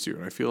out too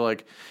soon. I feel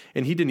like,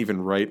 and he didn't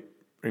even write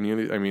any of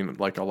the, I mean,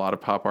 like a lot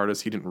of pop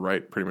artists, he didn't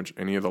write pretty much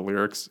any of the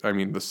lyrics. I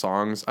mean, the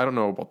songs, I don't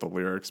know about the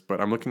lyrics, but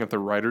I'm looking at the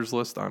writers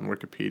list on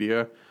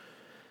Wikipedia.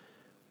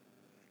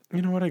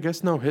 You know what? I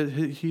guess no.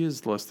 He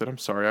is listed. I'm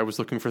sorry. I was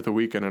looking for The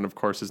Weeknd, and of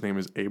course his name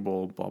is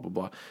Abel. Blah blah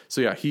blah.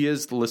 So yeah, he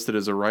is listed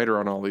as a writer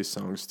on all these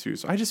songs too.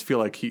 So I just feel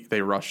like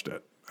they rushed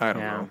it. I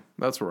don't know.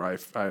 That's where I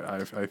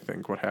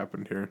think what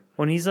happened here.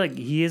 When he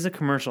is a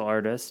commercial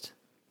artist.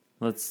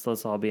 Let's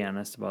all be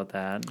honest about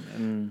that.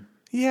 And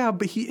yeah,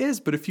 but he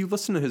is. But if you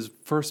listen to his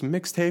first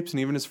mixtapes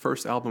and even his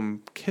first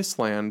album,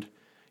 Kissland,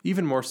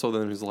 even more so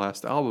than his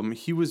last album,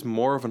 he was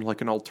more of an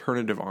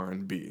alternative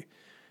R&B.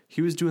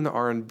 He was doing the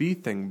R&B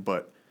thing,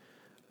 but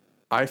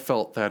I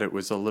felt that it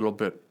was a little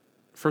bit.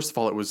 First of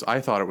all, I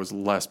thought it was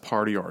less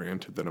party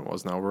oriented than it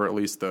was now. Where at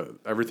least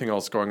everything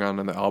else going on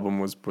in the album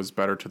was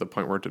better to the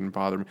point where it didn't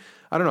bother me.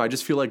 I don't know. I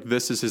just feel like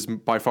this is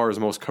by far his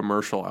most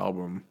commercial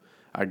album,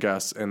 I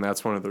guess, and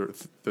that's one of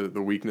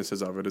the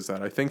weaknesses of it is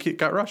that I think it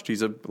got rushed.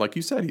 Like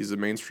you said, he's a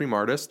mainstream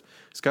artist.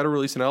 He's got to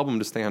release an album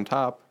to stay on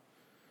top.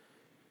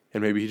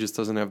 And maybe he just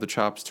doesn't have the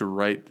chops to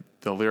write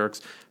the lyrics.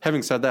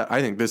 Having said that,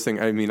 I think this thing,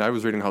 I mean, I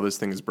was reading how this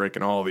thing is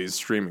breaking all these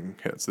streaming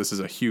hits. This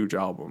is a huge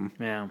album.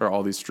 Yeah. Or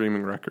all these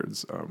streaming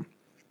records.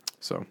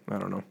 So, I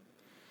don't know.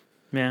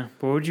 Yeah.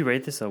 But what would you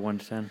rate this at 1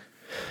 to 10?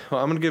 Well,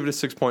 I'm going to give it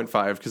a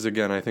 6.5 because,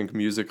 again, I think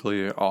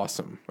musically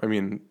awesome. I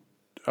mean,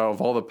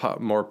 of all the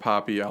more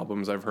poppy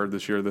albums I've heard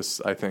this year,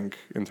 this, I think,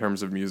 in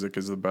terms of music,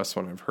 is the best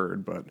one I've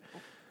heard. But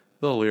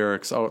the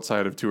lyrics,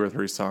 outside of 2 or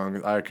 3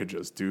 songs, I could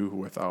just do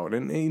without.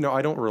 And, you know,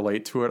 I don't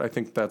relate to it. I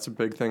think that's a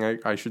big thing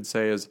I should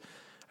say is,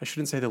 I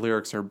shouldn't say the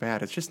lyrics are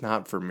bad. It's just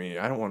not for me.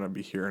 I don't want to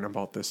be hearing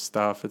about this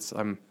stuff.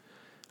 I'm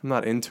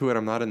not into it.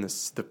 I'm not in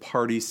the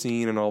party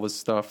scene and all this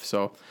stuff.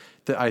 So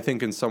I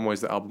think in some ways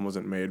the album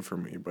wasn't made for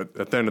me. But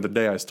at the end of the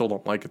day, I still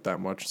don't like it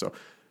that much. So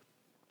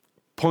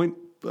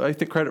I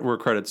think credit where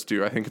credit's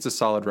due. I think it's a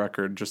solid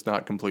record, just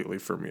not completely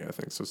for me, I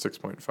think. So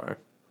 6.5.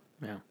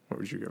 Yeah. What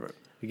would you give it?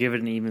 You give it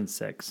an even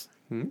 6.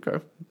 Okay.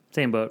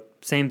 Same boat.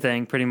 Same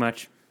thing, pretty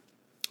much.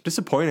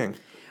 Disappointing.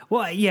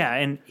 Well, yeah,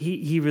 and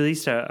he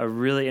released a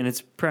really, and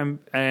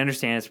I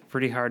understand it's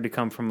pretty hard to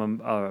come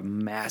from a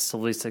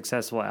massively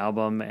successful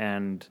album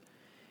and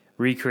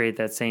recreate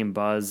that same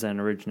buzz and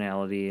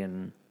originality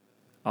and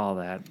all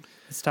that.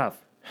 It's tough.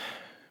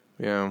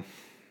 Yeah.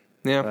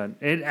 Yeah. But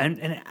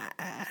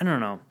I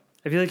don't know.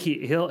 I feel like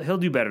he'll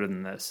do better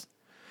than this.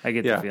 I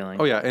get the feeling.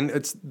 Oh yeah, and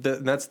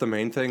that's the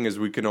main thing is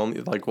we can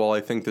only while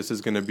I think this is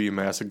going to be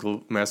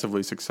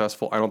massively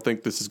successful, I don't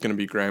think this is going to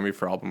be Grammy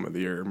for Album of the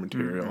Year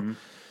material. Mm-hmm.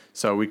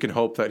 So we can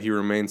hope that he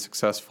remains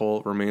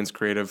successful, remains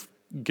creative,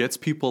 gets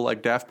people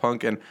like Daft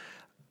Punk. And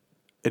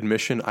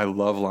admission, I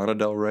love Lana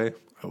Del Rey.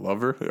 I love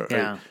her.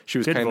 Yeah, she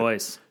was good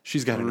voice.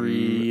 She's got an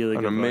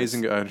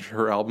amazing.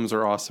 Her albums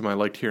are awesome. I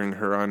liked hearing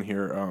her on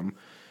here.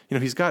 You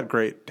know, he's got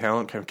great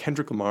talent. Kind of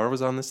Kendrick Lamar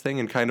was on this thing,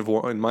 and kind of,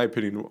 in my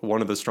opinion,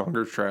 one of the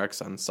stronger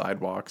tracks on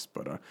Sidewalks.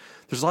 But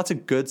there's lots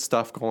of good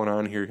stuff going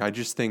on here. I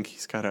just think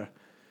he's got a,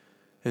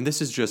 and this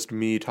is just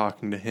me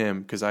talking to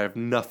him because I have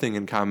nothing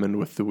in common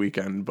with The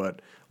Weeknd.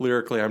 But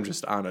lyrically, I'm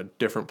just on a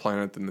different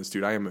planet than this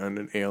dude. I am on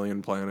an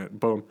alien planet.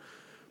 Boom,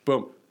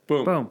 boom,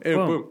 boom, boom,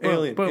 boom,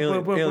 alien, boom,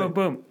 alien, boom, alien,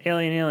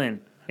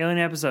 boom, alien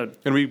episode.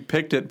 And we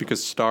picked it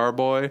because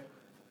Starboy,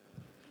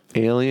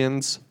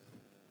 aliens.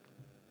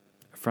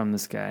 From the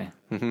sky.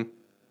 Mm-hmm.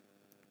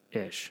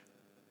 Ish.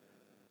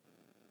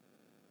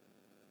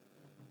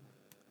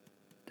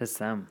 That's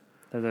them.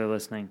 They're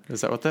listening.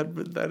 Is that what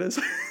that is?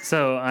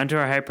 So, on to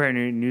our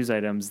high-priority news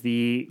items.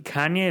 The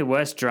Kanye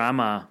West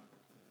drama.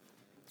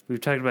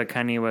 We've talked about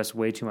Kanye West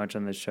way too much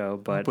on this show,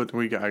 but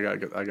I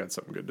got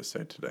something good to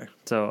say today.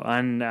 So,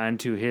 on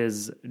to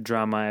his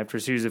drama after a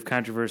series of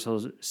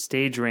controversial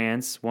stage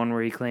rants, one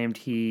where he claimed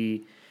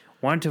he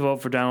wanted to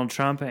vote for Donald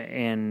Trump,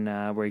 and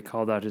where he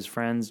called out his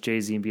friends,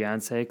 Jay-Z and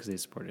Beyonce, because they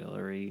support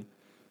Hillary,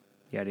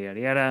 yada, yada,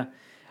 yada.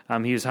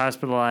 He was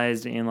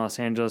hospitalized in Los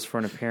Angeles for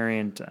an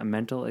apparent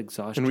mental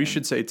exhaustion. And we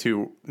should say,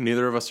 too,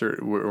 neither of us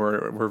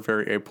we're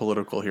very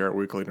apolitical here at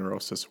Weekly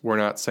Neurosis. We're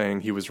not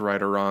saying he was right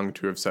or wrong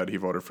to have said he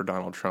voted for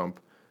Donald Trump,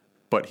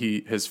 but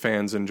his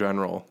fans in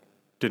general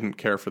didn't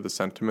care for the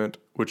sentiment,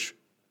 which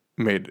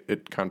made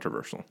it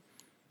controversial.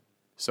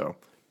 So,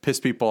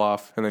 pissed people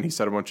off, and then he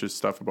said a bunch of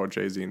stuff about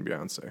Jay-Z and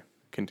Beyonce.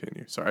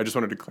 Continue. Sorry, I just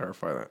wanted to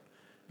clarify that.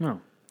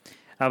 No.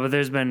 But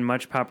there's been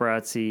much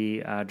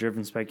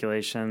paparazzi-driven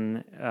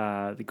speculation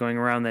going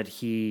around that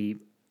he...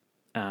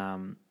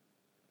 well,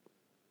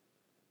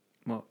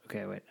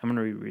 okay, wait. I'm going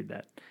to reread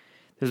that.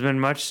 There's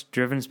been much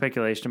driven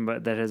speculation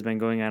that has been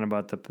going on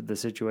about the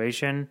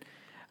situation.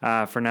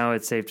 For now,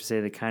 it's safe to say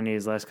that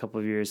Kanye's last couple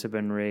of years have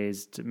been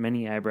raised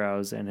many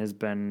eyebrows and has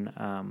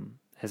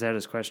had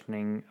us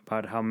questioning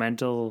about how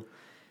mentally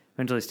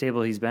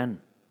stable he's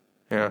been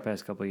in the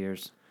past couple of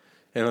years.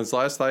 And as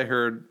last I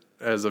heard,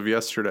 as of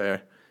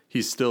yesterday,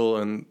 he's still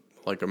in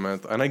like a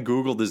month. And I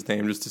Googled his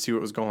name just to see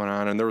what was going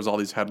on. And there was all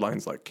these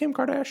headlines like, Kim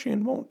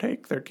Kardashian won't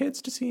take their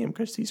kids to see him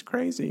because he's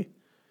crazy.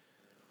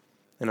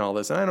 And all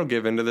this. And I don't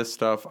give into this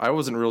stuff. I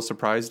wasn't real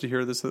surprised to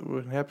hear this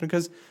would happen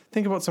because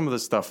think about some of the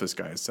stuff this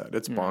guy has said.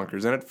 It's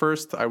bonkers. And at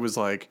first I was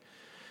like,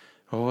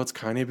 oh, it's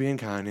Kanye being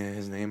Kanye.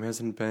 His name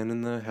hasn't been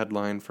in the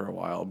headline for a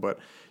while. But,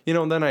 you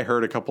know, and then I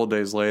heard a couple of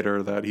days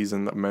later that he's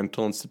in the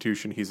mental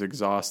institution. He's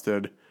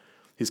exhausted.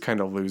 He's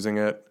kind of losing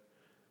it.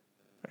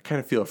 I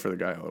kind of feel for the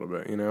guy a little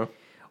bit, you know?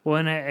 Well,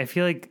 and I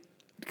feel like,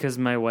 because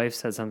my wife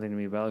said something to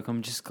me about, like,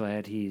 I'm just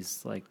glad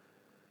he's, like,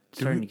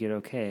 starting to get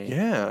okay.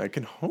 Yeah, I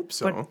can hope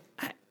so.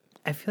 But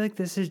I feel like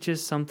this is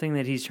just something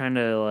that he's trying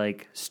to,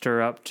 like,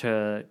 stir up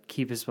to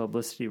keep his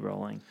publicity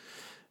rolling.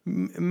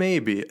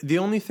 Maybe. The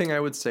only thing I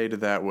would say to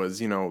that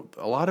was, you know,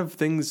 a lot of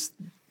things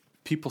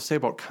people say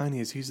about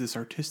Kanye is he's this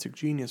artistic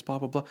genius, blah,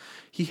 blah, blah.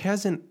 He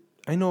hasn't,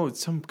 I know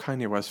some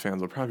Kanye West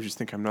fans will probably just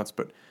think I'm nuts,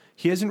 but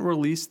he hasn't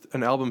released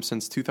an album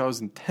since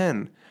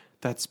 2010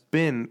 that's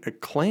been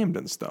acclaimed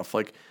and stuff.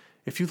 Like,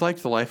 if you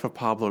liked The Life of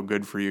Pablo,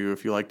 good for you.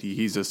 If you liked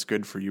Yeezus,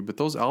 good for you. But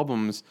those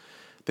albums,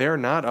 they are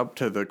not up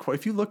to the...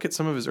 If you look at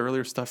some of his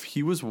earlier stuff,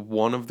 he was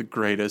one of the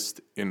greatest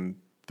in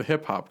the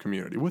hip-hop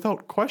community,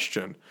 without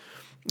question.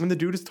 And the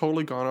dude has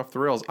totally gone off the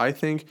rails. I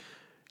think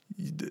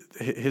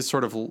his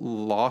sort of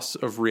loss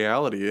of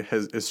reality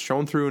is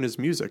shown through in his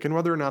music, and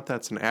whether or not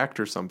that's an act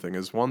or something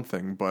is one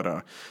thing.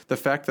 But the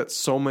fact that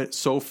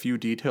so few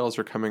details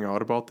are coming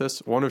out about this,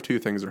 one of two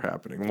things are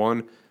happening.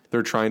 One,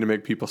 they're trying to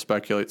make people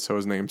speculate so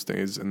his name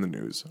stays in the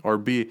news, or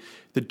B,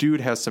 the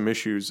dude has some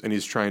issues and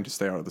he's trying to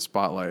stay out of the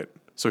spotlight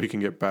so he can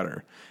get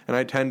better. And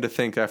I tend to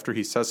think after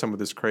he says some of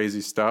this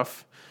crazy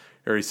stuff,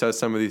 or he says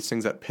some of these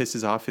things that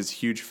pisses off his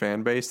huge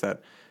fan base,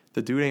 that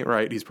the dude ain't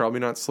right. He's probably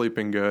not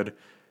sleeping good.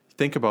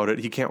 Think about it.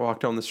 He can't walk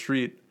down the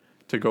street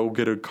to go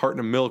get a carton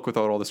of milk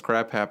without all this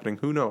crap happening.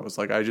 Who knows?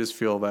 Like, I just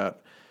feel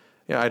that,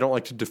 I don't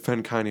like to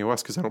defend Kanye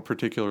West because I don't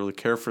particularly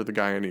care for the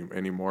guy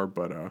anymore,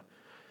 but,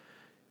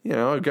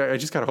 I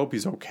just got to hope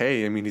he's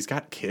okay. I mean, he's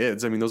got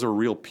kids. I mean, those are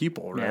real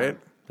people, right? Yeah,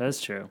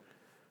 that's true.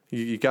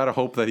 You got to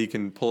hope that he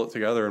can pull it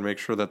together and make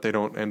sure that they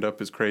don't end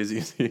up as crazy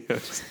as he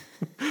is.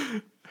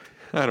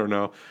 I don't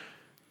know.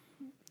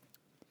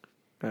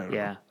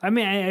 Yeah. I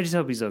mean, I just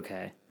hope he's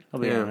okay. I'll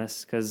be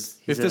honest. Because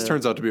if this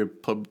turns out to be a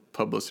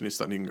publicity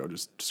stunt, he can go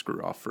just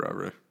screw off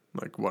forever.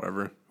 Like,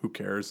 whatever. Who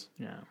cares?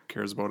 Yeah. Who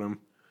cares about him?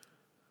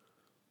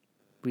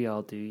 We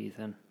all do,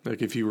 Ethan.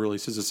 Like, if he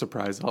releases a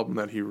surprise album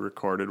that he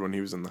recorded when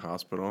he was in the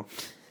hospital,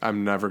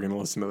 I'm never going to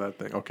listen to that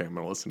thing. Okay, I'm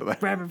going to listen to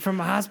that. Rabbit from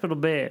a hospital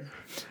bed.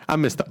 I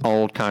miss the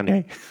old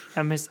Kanye.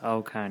 I miss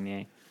old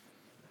Kanye.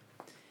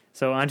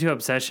 So, on to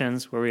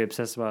obsessions, where we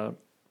obsess about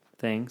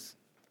things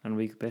on a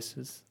weekly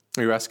basis.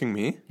 Are you asking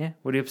me? Yeah.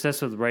 What are you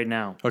obsessed with right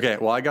now? Okay,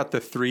 well, I got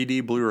the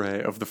 3D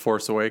Blu-ray of The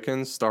Force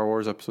Awakens, Star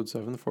Wars Episode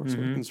 7, The Force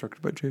Awakens,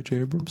 directed by J.J.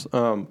 Abrams.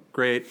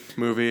 Great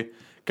movie.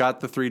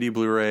 Got the 3D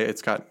Blu-ray.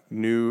 It's got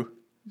new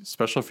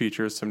special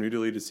features, some new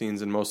deleted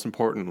scenes, and most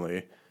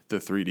importantly, the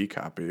 3D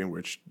copy,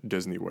 which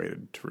Disney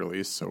waited to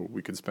release so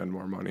we could spend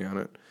more money on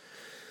it.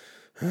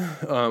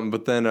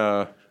 But then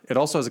it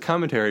also has a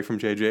commentary from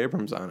J.J.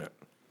 Abrams on it.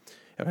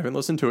 And I haven't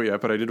listened to it yet,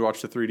 but I did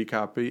watch the 3D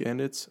copy,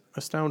 and it's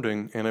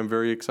astounding. And I'm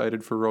very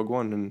excited for Rogue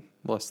One in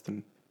less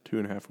than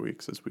 2.5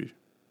 weeks, as we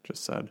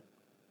just said.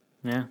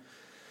 Yeah.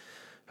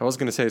 I was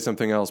going to say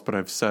something else, but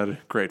I've said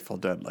Grateful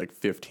Dead like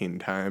 15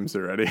 times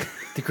already.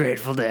 The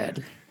Grateful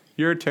Dead.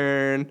 Your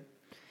turn.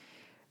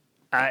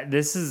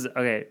 This is,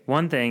 okay,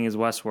 one thing is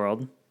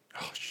Westworld.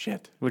 Oh,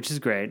 shit. Which is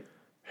great.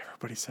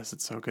 Everybody says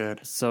it's so good.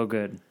 It's so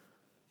good.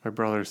 My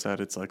brother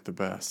said it's like the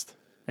best.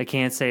 I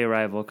can't say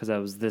Arrival because that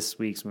was this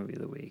week's movie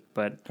of the week.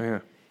 But yeah.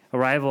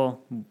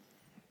 Arrival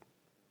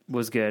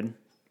was good.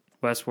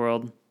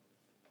 Westworld,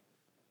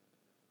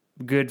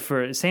 good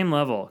for, same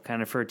level,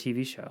 kind of for a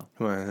TV show,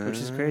 which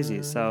is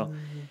crazy. So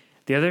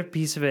the other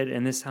piece of it,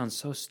 and this sounds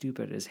so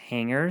stupid, is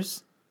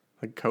hangers.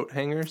 Like coat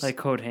hangers? Like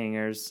coat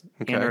hangers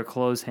Okay. and or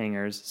clothes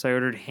hangers. So I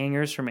ordered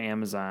hangers from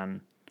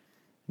Amazon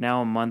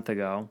now a month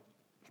ago.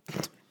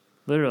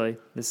 Literally,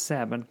 this has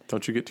happened.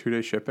 Don't you get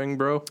 2-day shipping,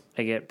 bro?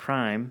 I get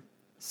Prime.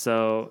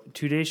 So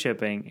 2-day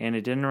shipping, and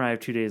it didn't arrive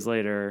 2 days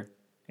later.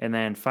 And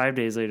then 5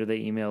 days later, they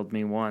emailed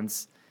me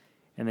once,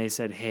 and they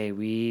said, hey,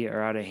 we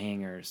are out of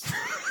hangers.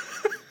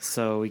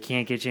 So we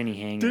can't get you any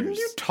hangers. Didn't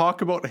you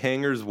talk about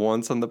hangers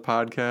once on the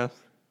podcast?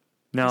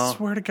 No, I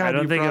swear to God, I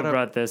don't think I brought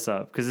brought this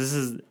up because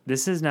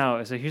this is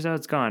now. So here's how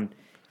it's gone.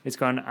 It's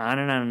gone on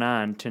and on and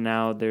on to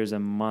now. There's a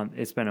month.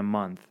 It's been a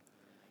month.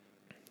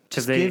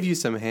 Just give you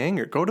some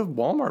hanger. Go to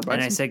Walmart.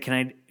 I said, can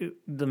I?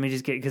 Let me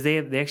just get because they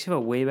actually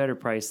have a way better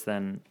price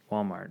than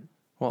Walmart.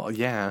 Well,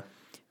 yeah.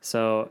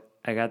 So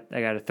I got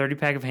a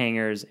 30-pack of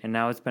hangers, and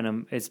now it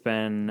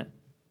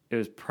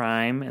was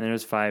Prime, and then it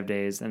was 5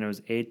 days, and it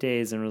was 8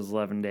 days, and it was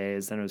 11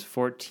 days, then it was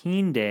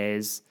 14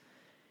 days.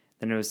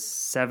 Then it was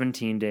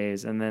 17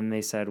 days, and then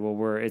they said,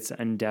 well, it's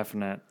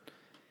indefinite.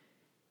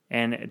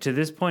 And to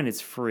this point,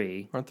 it's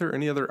free. Aren't there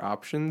any other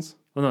options?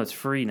 Well, no, it's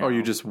free now. Oh,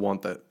 you just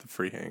want the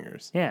free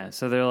hangers. Yeah,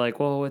 so they're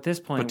like, well, at this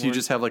point... But do you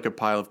just have like a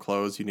pile of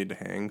clothes you need to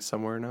hang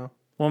somewhere now?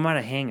 Well, I'm out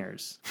of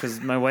hangers, because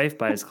my wife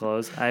buys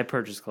clothes, I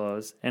purchase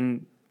clothes,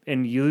 and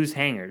you lose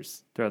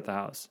hangers throughout the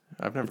house.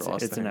 I've never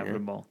lost it. It's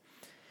inevitable.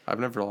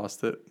 I've never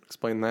lost it.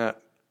 Explain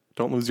that.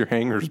 Don't lose your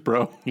hangers,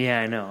 bro.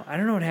 Yeah, I know. I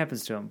don't know what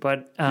happens to him,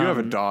 but... you have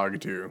a dog,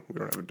 too. We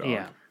don't have a dog.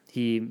 Yeah.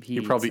 He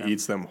probably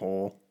eats them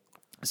whole.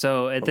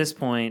 So at this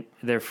point,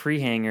 they're free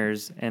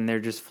hangers, and they're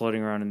just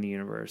floating around in the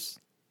universe.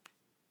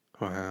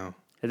 Wow.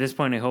 At this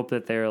point, I hope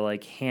that they're,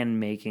 like,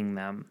 hand-making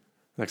them.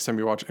 Next time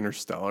you watch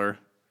Interstellar,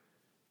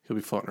 he'll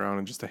be floating around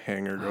and just a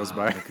hanger goes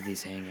by. Look at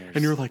these hangers.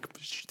 And you're like,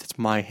 that's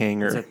my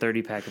hanger. It's a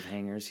 30-pack of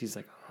hangers. He's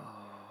like, oh.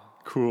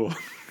 Cool.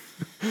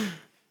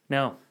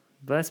 No,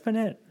 but that's been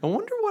it. I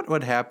wonder what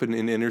would happen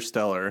in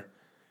Interstellar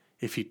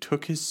if he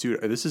took his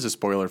suit. This is a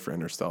spoiler for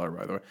Interstellar,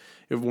 by the way.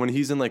 When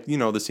he's in, like,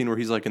 the scene where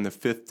he's, like, in the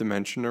 5th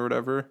dimension or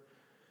whatever,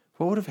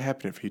 what would have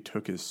happened if he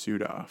took his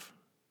suit off?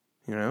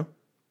 You know?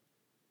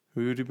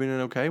 We would have been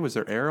okay? Was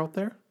there air out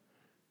there?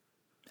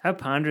 I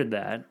pondered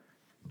that.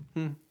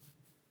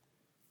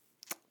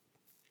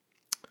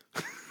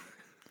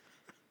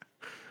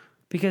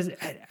 Because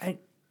I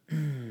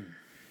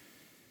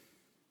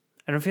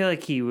don't feel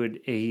like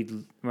he'd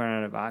run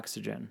out of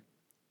oxygen.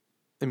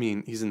 I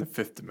mean, he's in the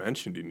 5th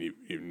dimension. Do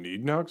you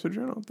need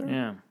oxygen out there?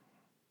 Yeah.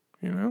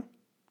 You know?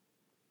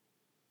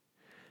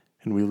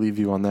 And we leave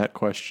you on that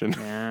question.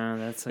 Yeah,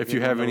 that's a If good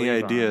you have one to any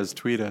leave ideas,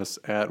 tweet us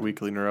at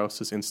Weekly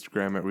Neurosis,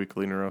 Instagram at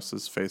Weekly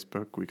Neurosis,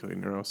 Facebook, Weekly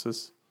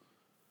Neurosis.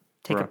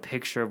 Take a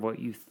picture of what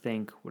you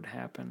think would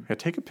happen. Yeah,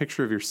 take a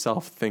picture of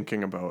yourself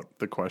thinking about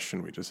the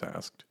question we just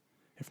asked.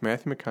 If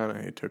Matthew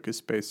McConaughey took his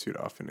spacesuit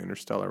off in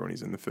Interstellar when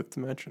he's in the fifth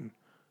dimension,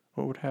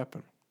 what would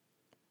happen?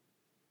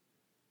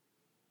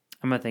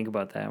 I'm going to think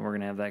about that, and we're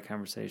going to have that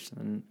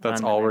conversation.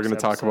 That's all we're going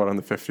to talk about on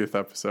the 50th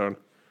episode.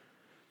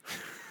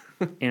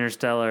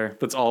 Interstellar.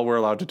 That's all we're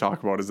allowed to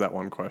talk about is that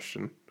one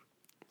question.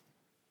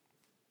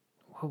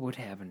 What would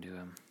happen to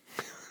him?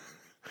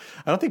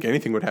 I don't think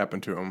anything would happen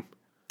to him.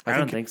 I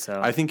don't think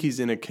so. I think he's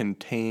in a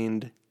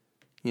contained,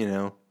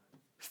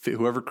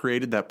 whoever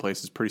created that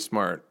place is pretty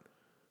smart.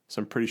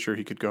 So I'm pretty sure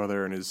he could go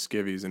there in his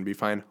skivvies and be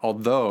fine.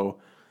 Although,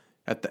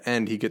 at the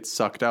end, he gets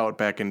sucked out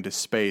back into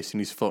space and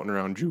he's floating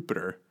around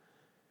Jupiter.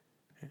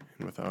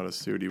 And without a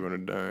suit, he would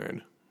have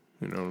died.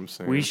 You know what I'm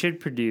saying? We should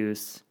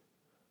produce,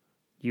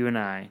 you and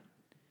I,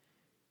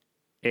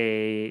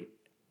 a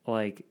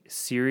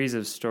series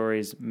of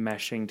stories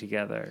meshing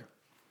together.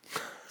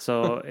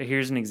 So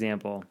here's an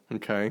example.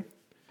 Okay.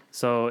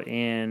 So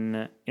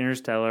in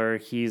Interstellar,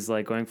 he's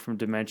like going from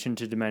dimension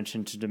to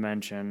dimension to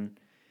dimension,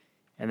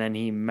 and then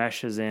he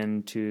meshes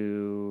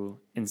into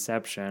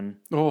Inception.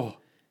 Oh.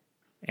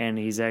 And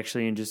he's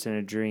actually just in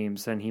a dream.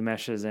 So then he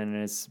meshes in,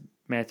 and it's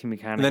Matthew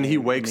McConaughey. And then he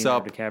wakes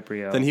up.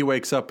 DiCaprio. Then he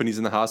wakes up and he's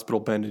in the hospital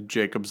bed in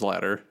Jacob's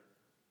Ladder,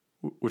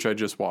 which I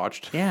just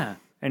watched. Yeah.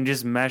 And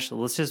just mesh.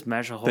 Let's just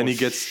mesh a whole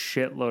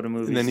shitload of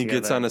movies. And then he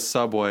together. gets on a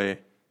subway.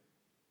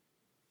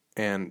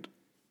 And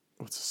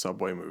what's a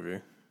subway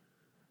movie?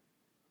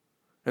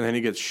 And then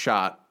he gets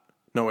shot.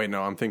 No, wait,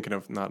 no. I'm thinking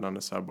of not on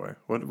a subway.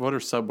 What are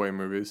subway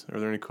movies? Are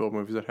there any cool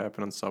movies that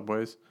happen on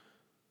subways?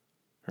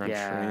 Or on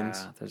trains?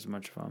 Yeah, there's a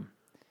bunch of them.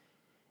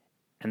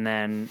 And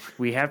then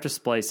we have to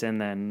splice in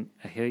then.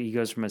 He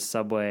goes from a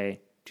subway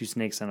to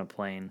Snakes on a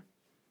Plane.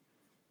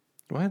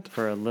 What?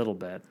 For a little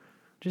bit.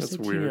 Just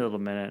That's a teeny weird. little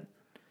minute.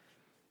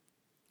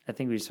 I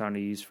think we just found a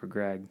use for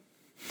Greg.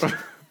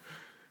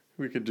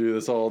 We could do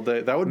this all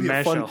day. That would be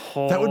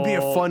That would be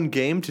a fun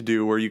game to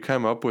do where you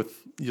come up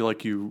with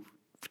you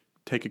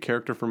take a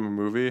character from a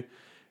movie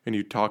and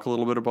you talk a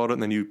little bit about it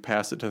and then you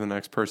pass it to the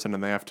next person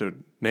and they have to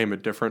name a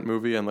different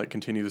movie and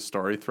continue the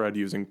story thread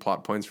using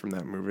plot points from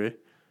that movie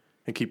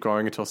and keep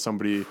going until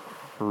somebody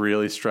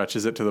really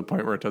stretches it to the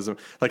point where it doesn't.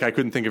 I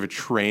couldn't think of a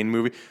train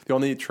movie. The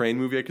only train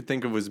movie I could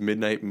think of was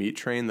Midnight Meat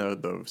Train,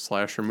 the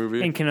slasher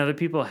movie. And can other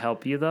people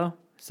help you though?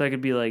 So I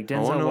could be like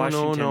Denzel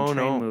Washington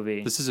train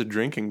movie. This is a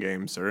drinking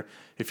game, sir.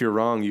 If you're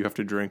wrong, you have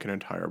to drink an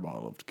entire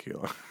bottle of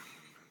tequila.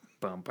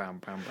 Bum,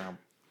 bum, bum, bum.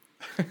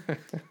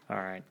 All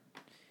right.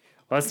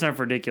 Well, that's enough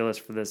ridiculous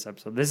for this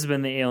episode. This has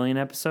been the Alien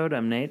episode.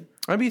 I'm Nate.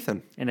 I'm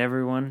Ethan. And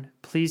everyone,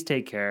 please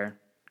take care.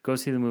 Go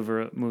see the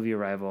movie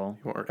Arrival.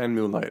 And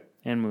Moonlight.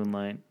 And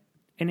Moonlight.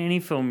 And any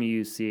film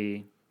you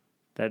see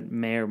that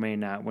may or may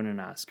not win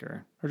an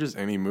Oscar. Or just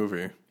any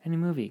movie. Any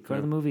movie. Go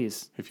to the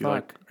movies. If you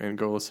like, and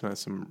go listen to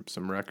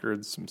some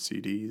records, some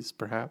CDs,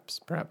 perhaps.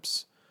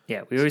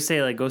 Yeah, we always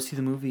say, go see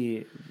the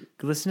movie.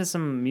 Listen to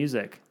some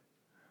music.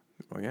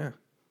 Well, yeah.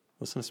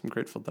 Listen to some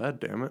Grateful Dead,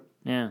 damn it.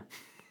 Yeah.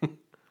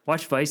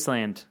 Watch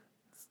Viceland.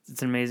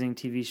 It's an amazing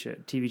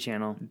TV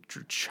channel.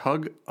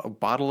 Chug a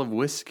bottle of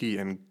whiskey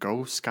and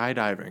go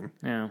skydiving.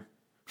 Yeah.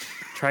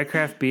 Try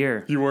craft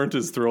beer. You weren't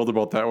as thrilled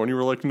about that one. You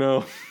were like,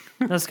 no.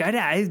 No,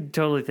 skydiving, I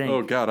totally think.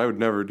 Oh, God, I would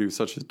never do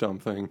such a dumb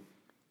thing.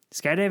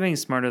 Skydiving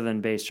is smarter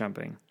than base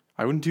jumping.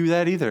 I wouldn't do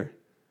that either.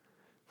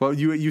 Well,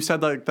 you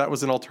said that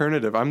was an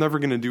alternative. I'm never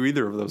going to do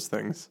either of those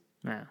things.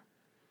 Yeah.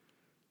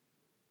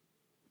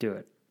 Do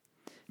it.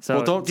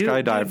 So don't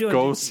skydive.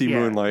 Go see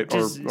Moonlight.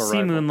 Just or see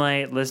Arrival.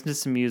 Moonlight, listen to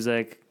some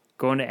music,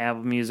 go into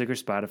Apple Music or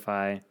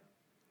Spotify.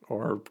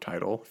 Or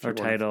Tidal.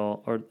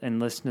 And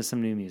listen to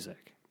some new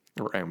music.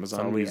 Or Amazon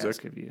That's all we Music.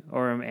 ask of you.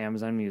 Or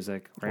Amazon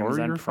Music. Or Or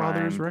Amazon your Prime,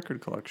 father's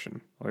record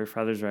collection. Or your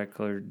father's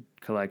record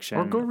collection.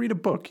 Or go read a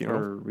book,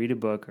 Or read a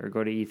book. Or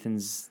go to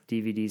Ethan's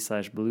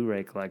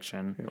DVD/Blu-ray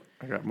collection.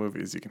 I got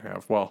movies you can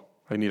have. Well,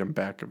 I need them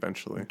back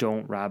eventually.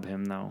 Don't rob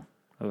him, though.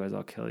 Otherwise,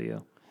 I'll kill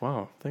you.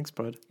 Wow. Thanks,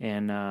 bud.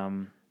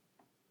 And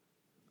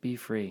be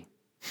free.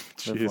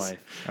 Live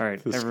life. All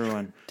right,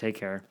 everyone. Take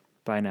care.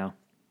 Bye now.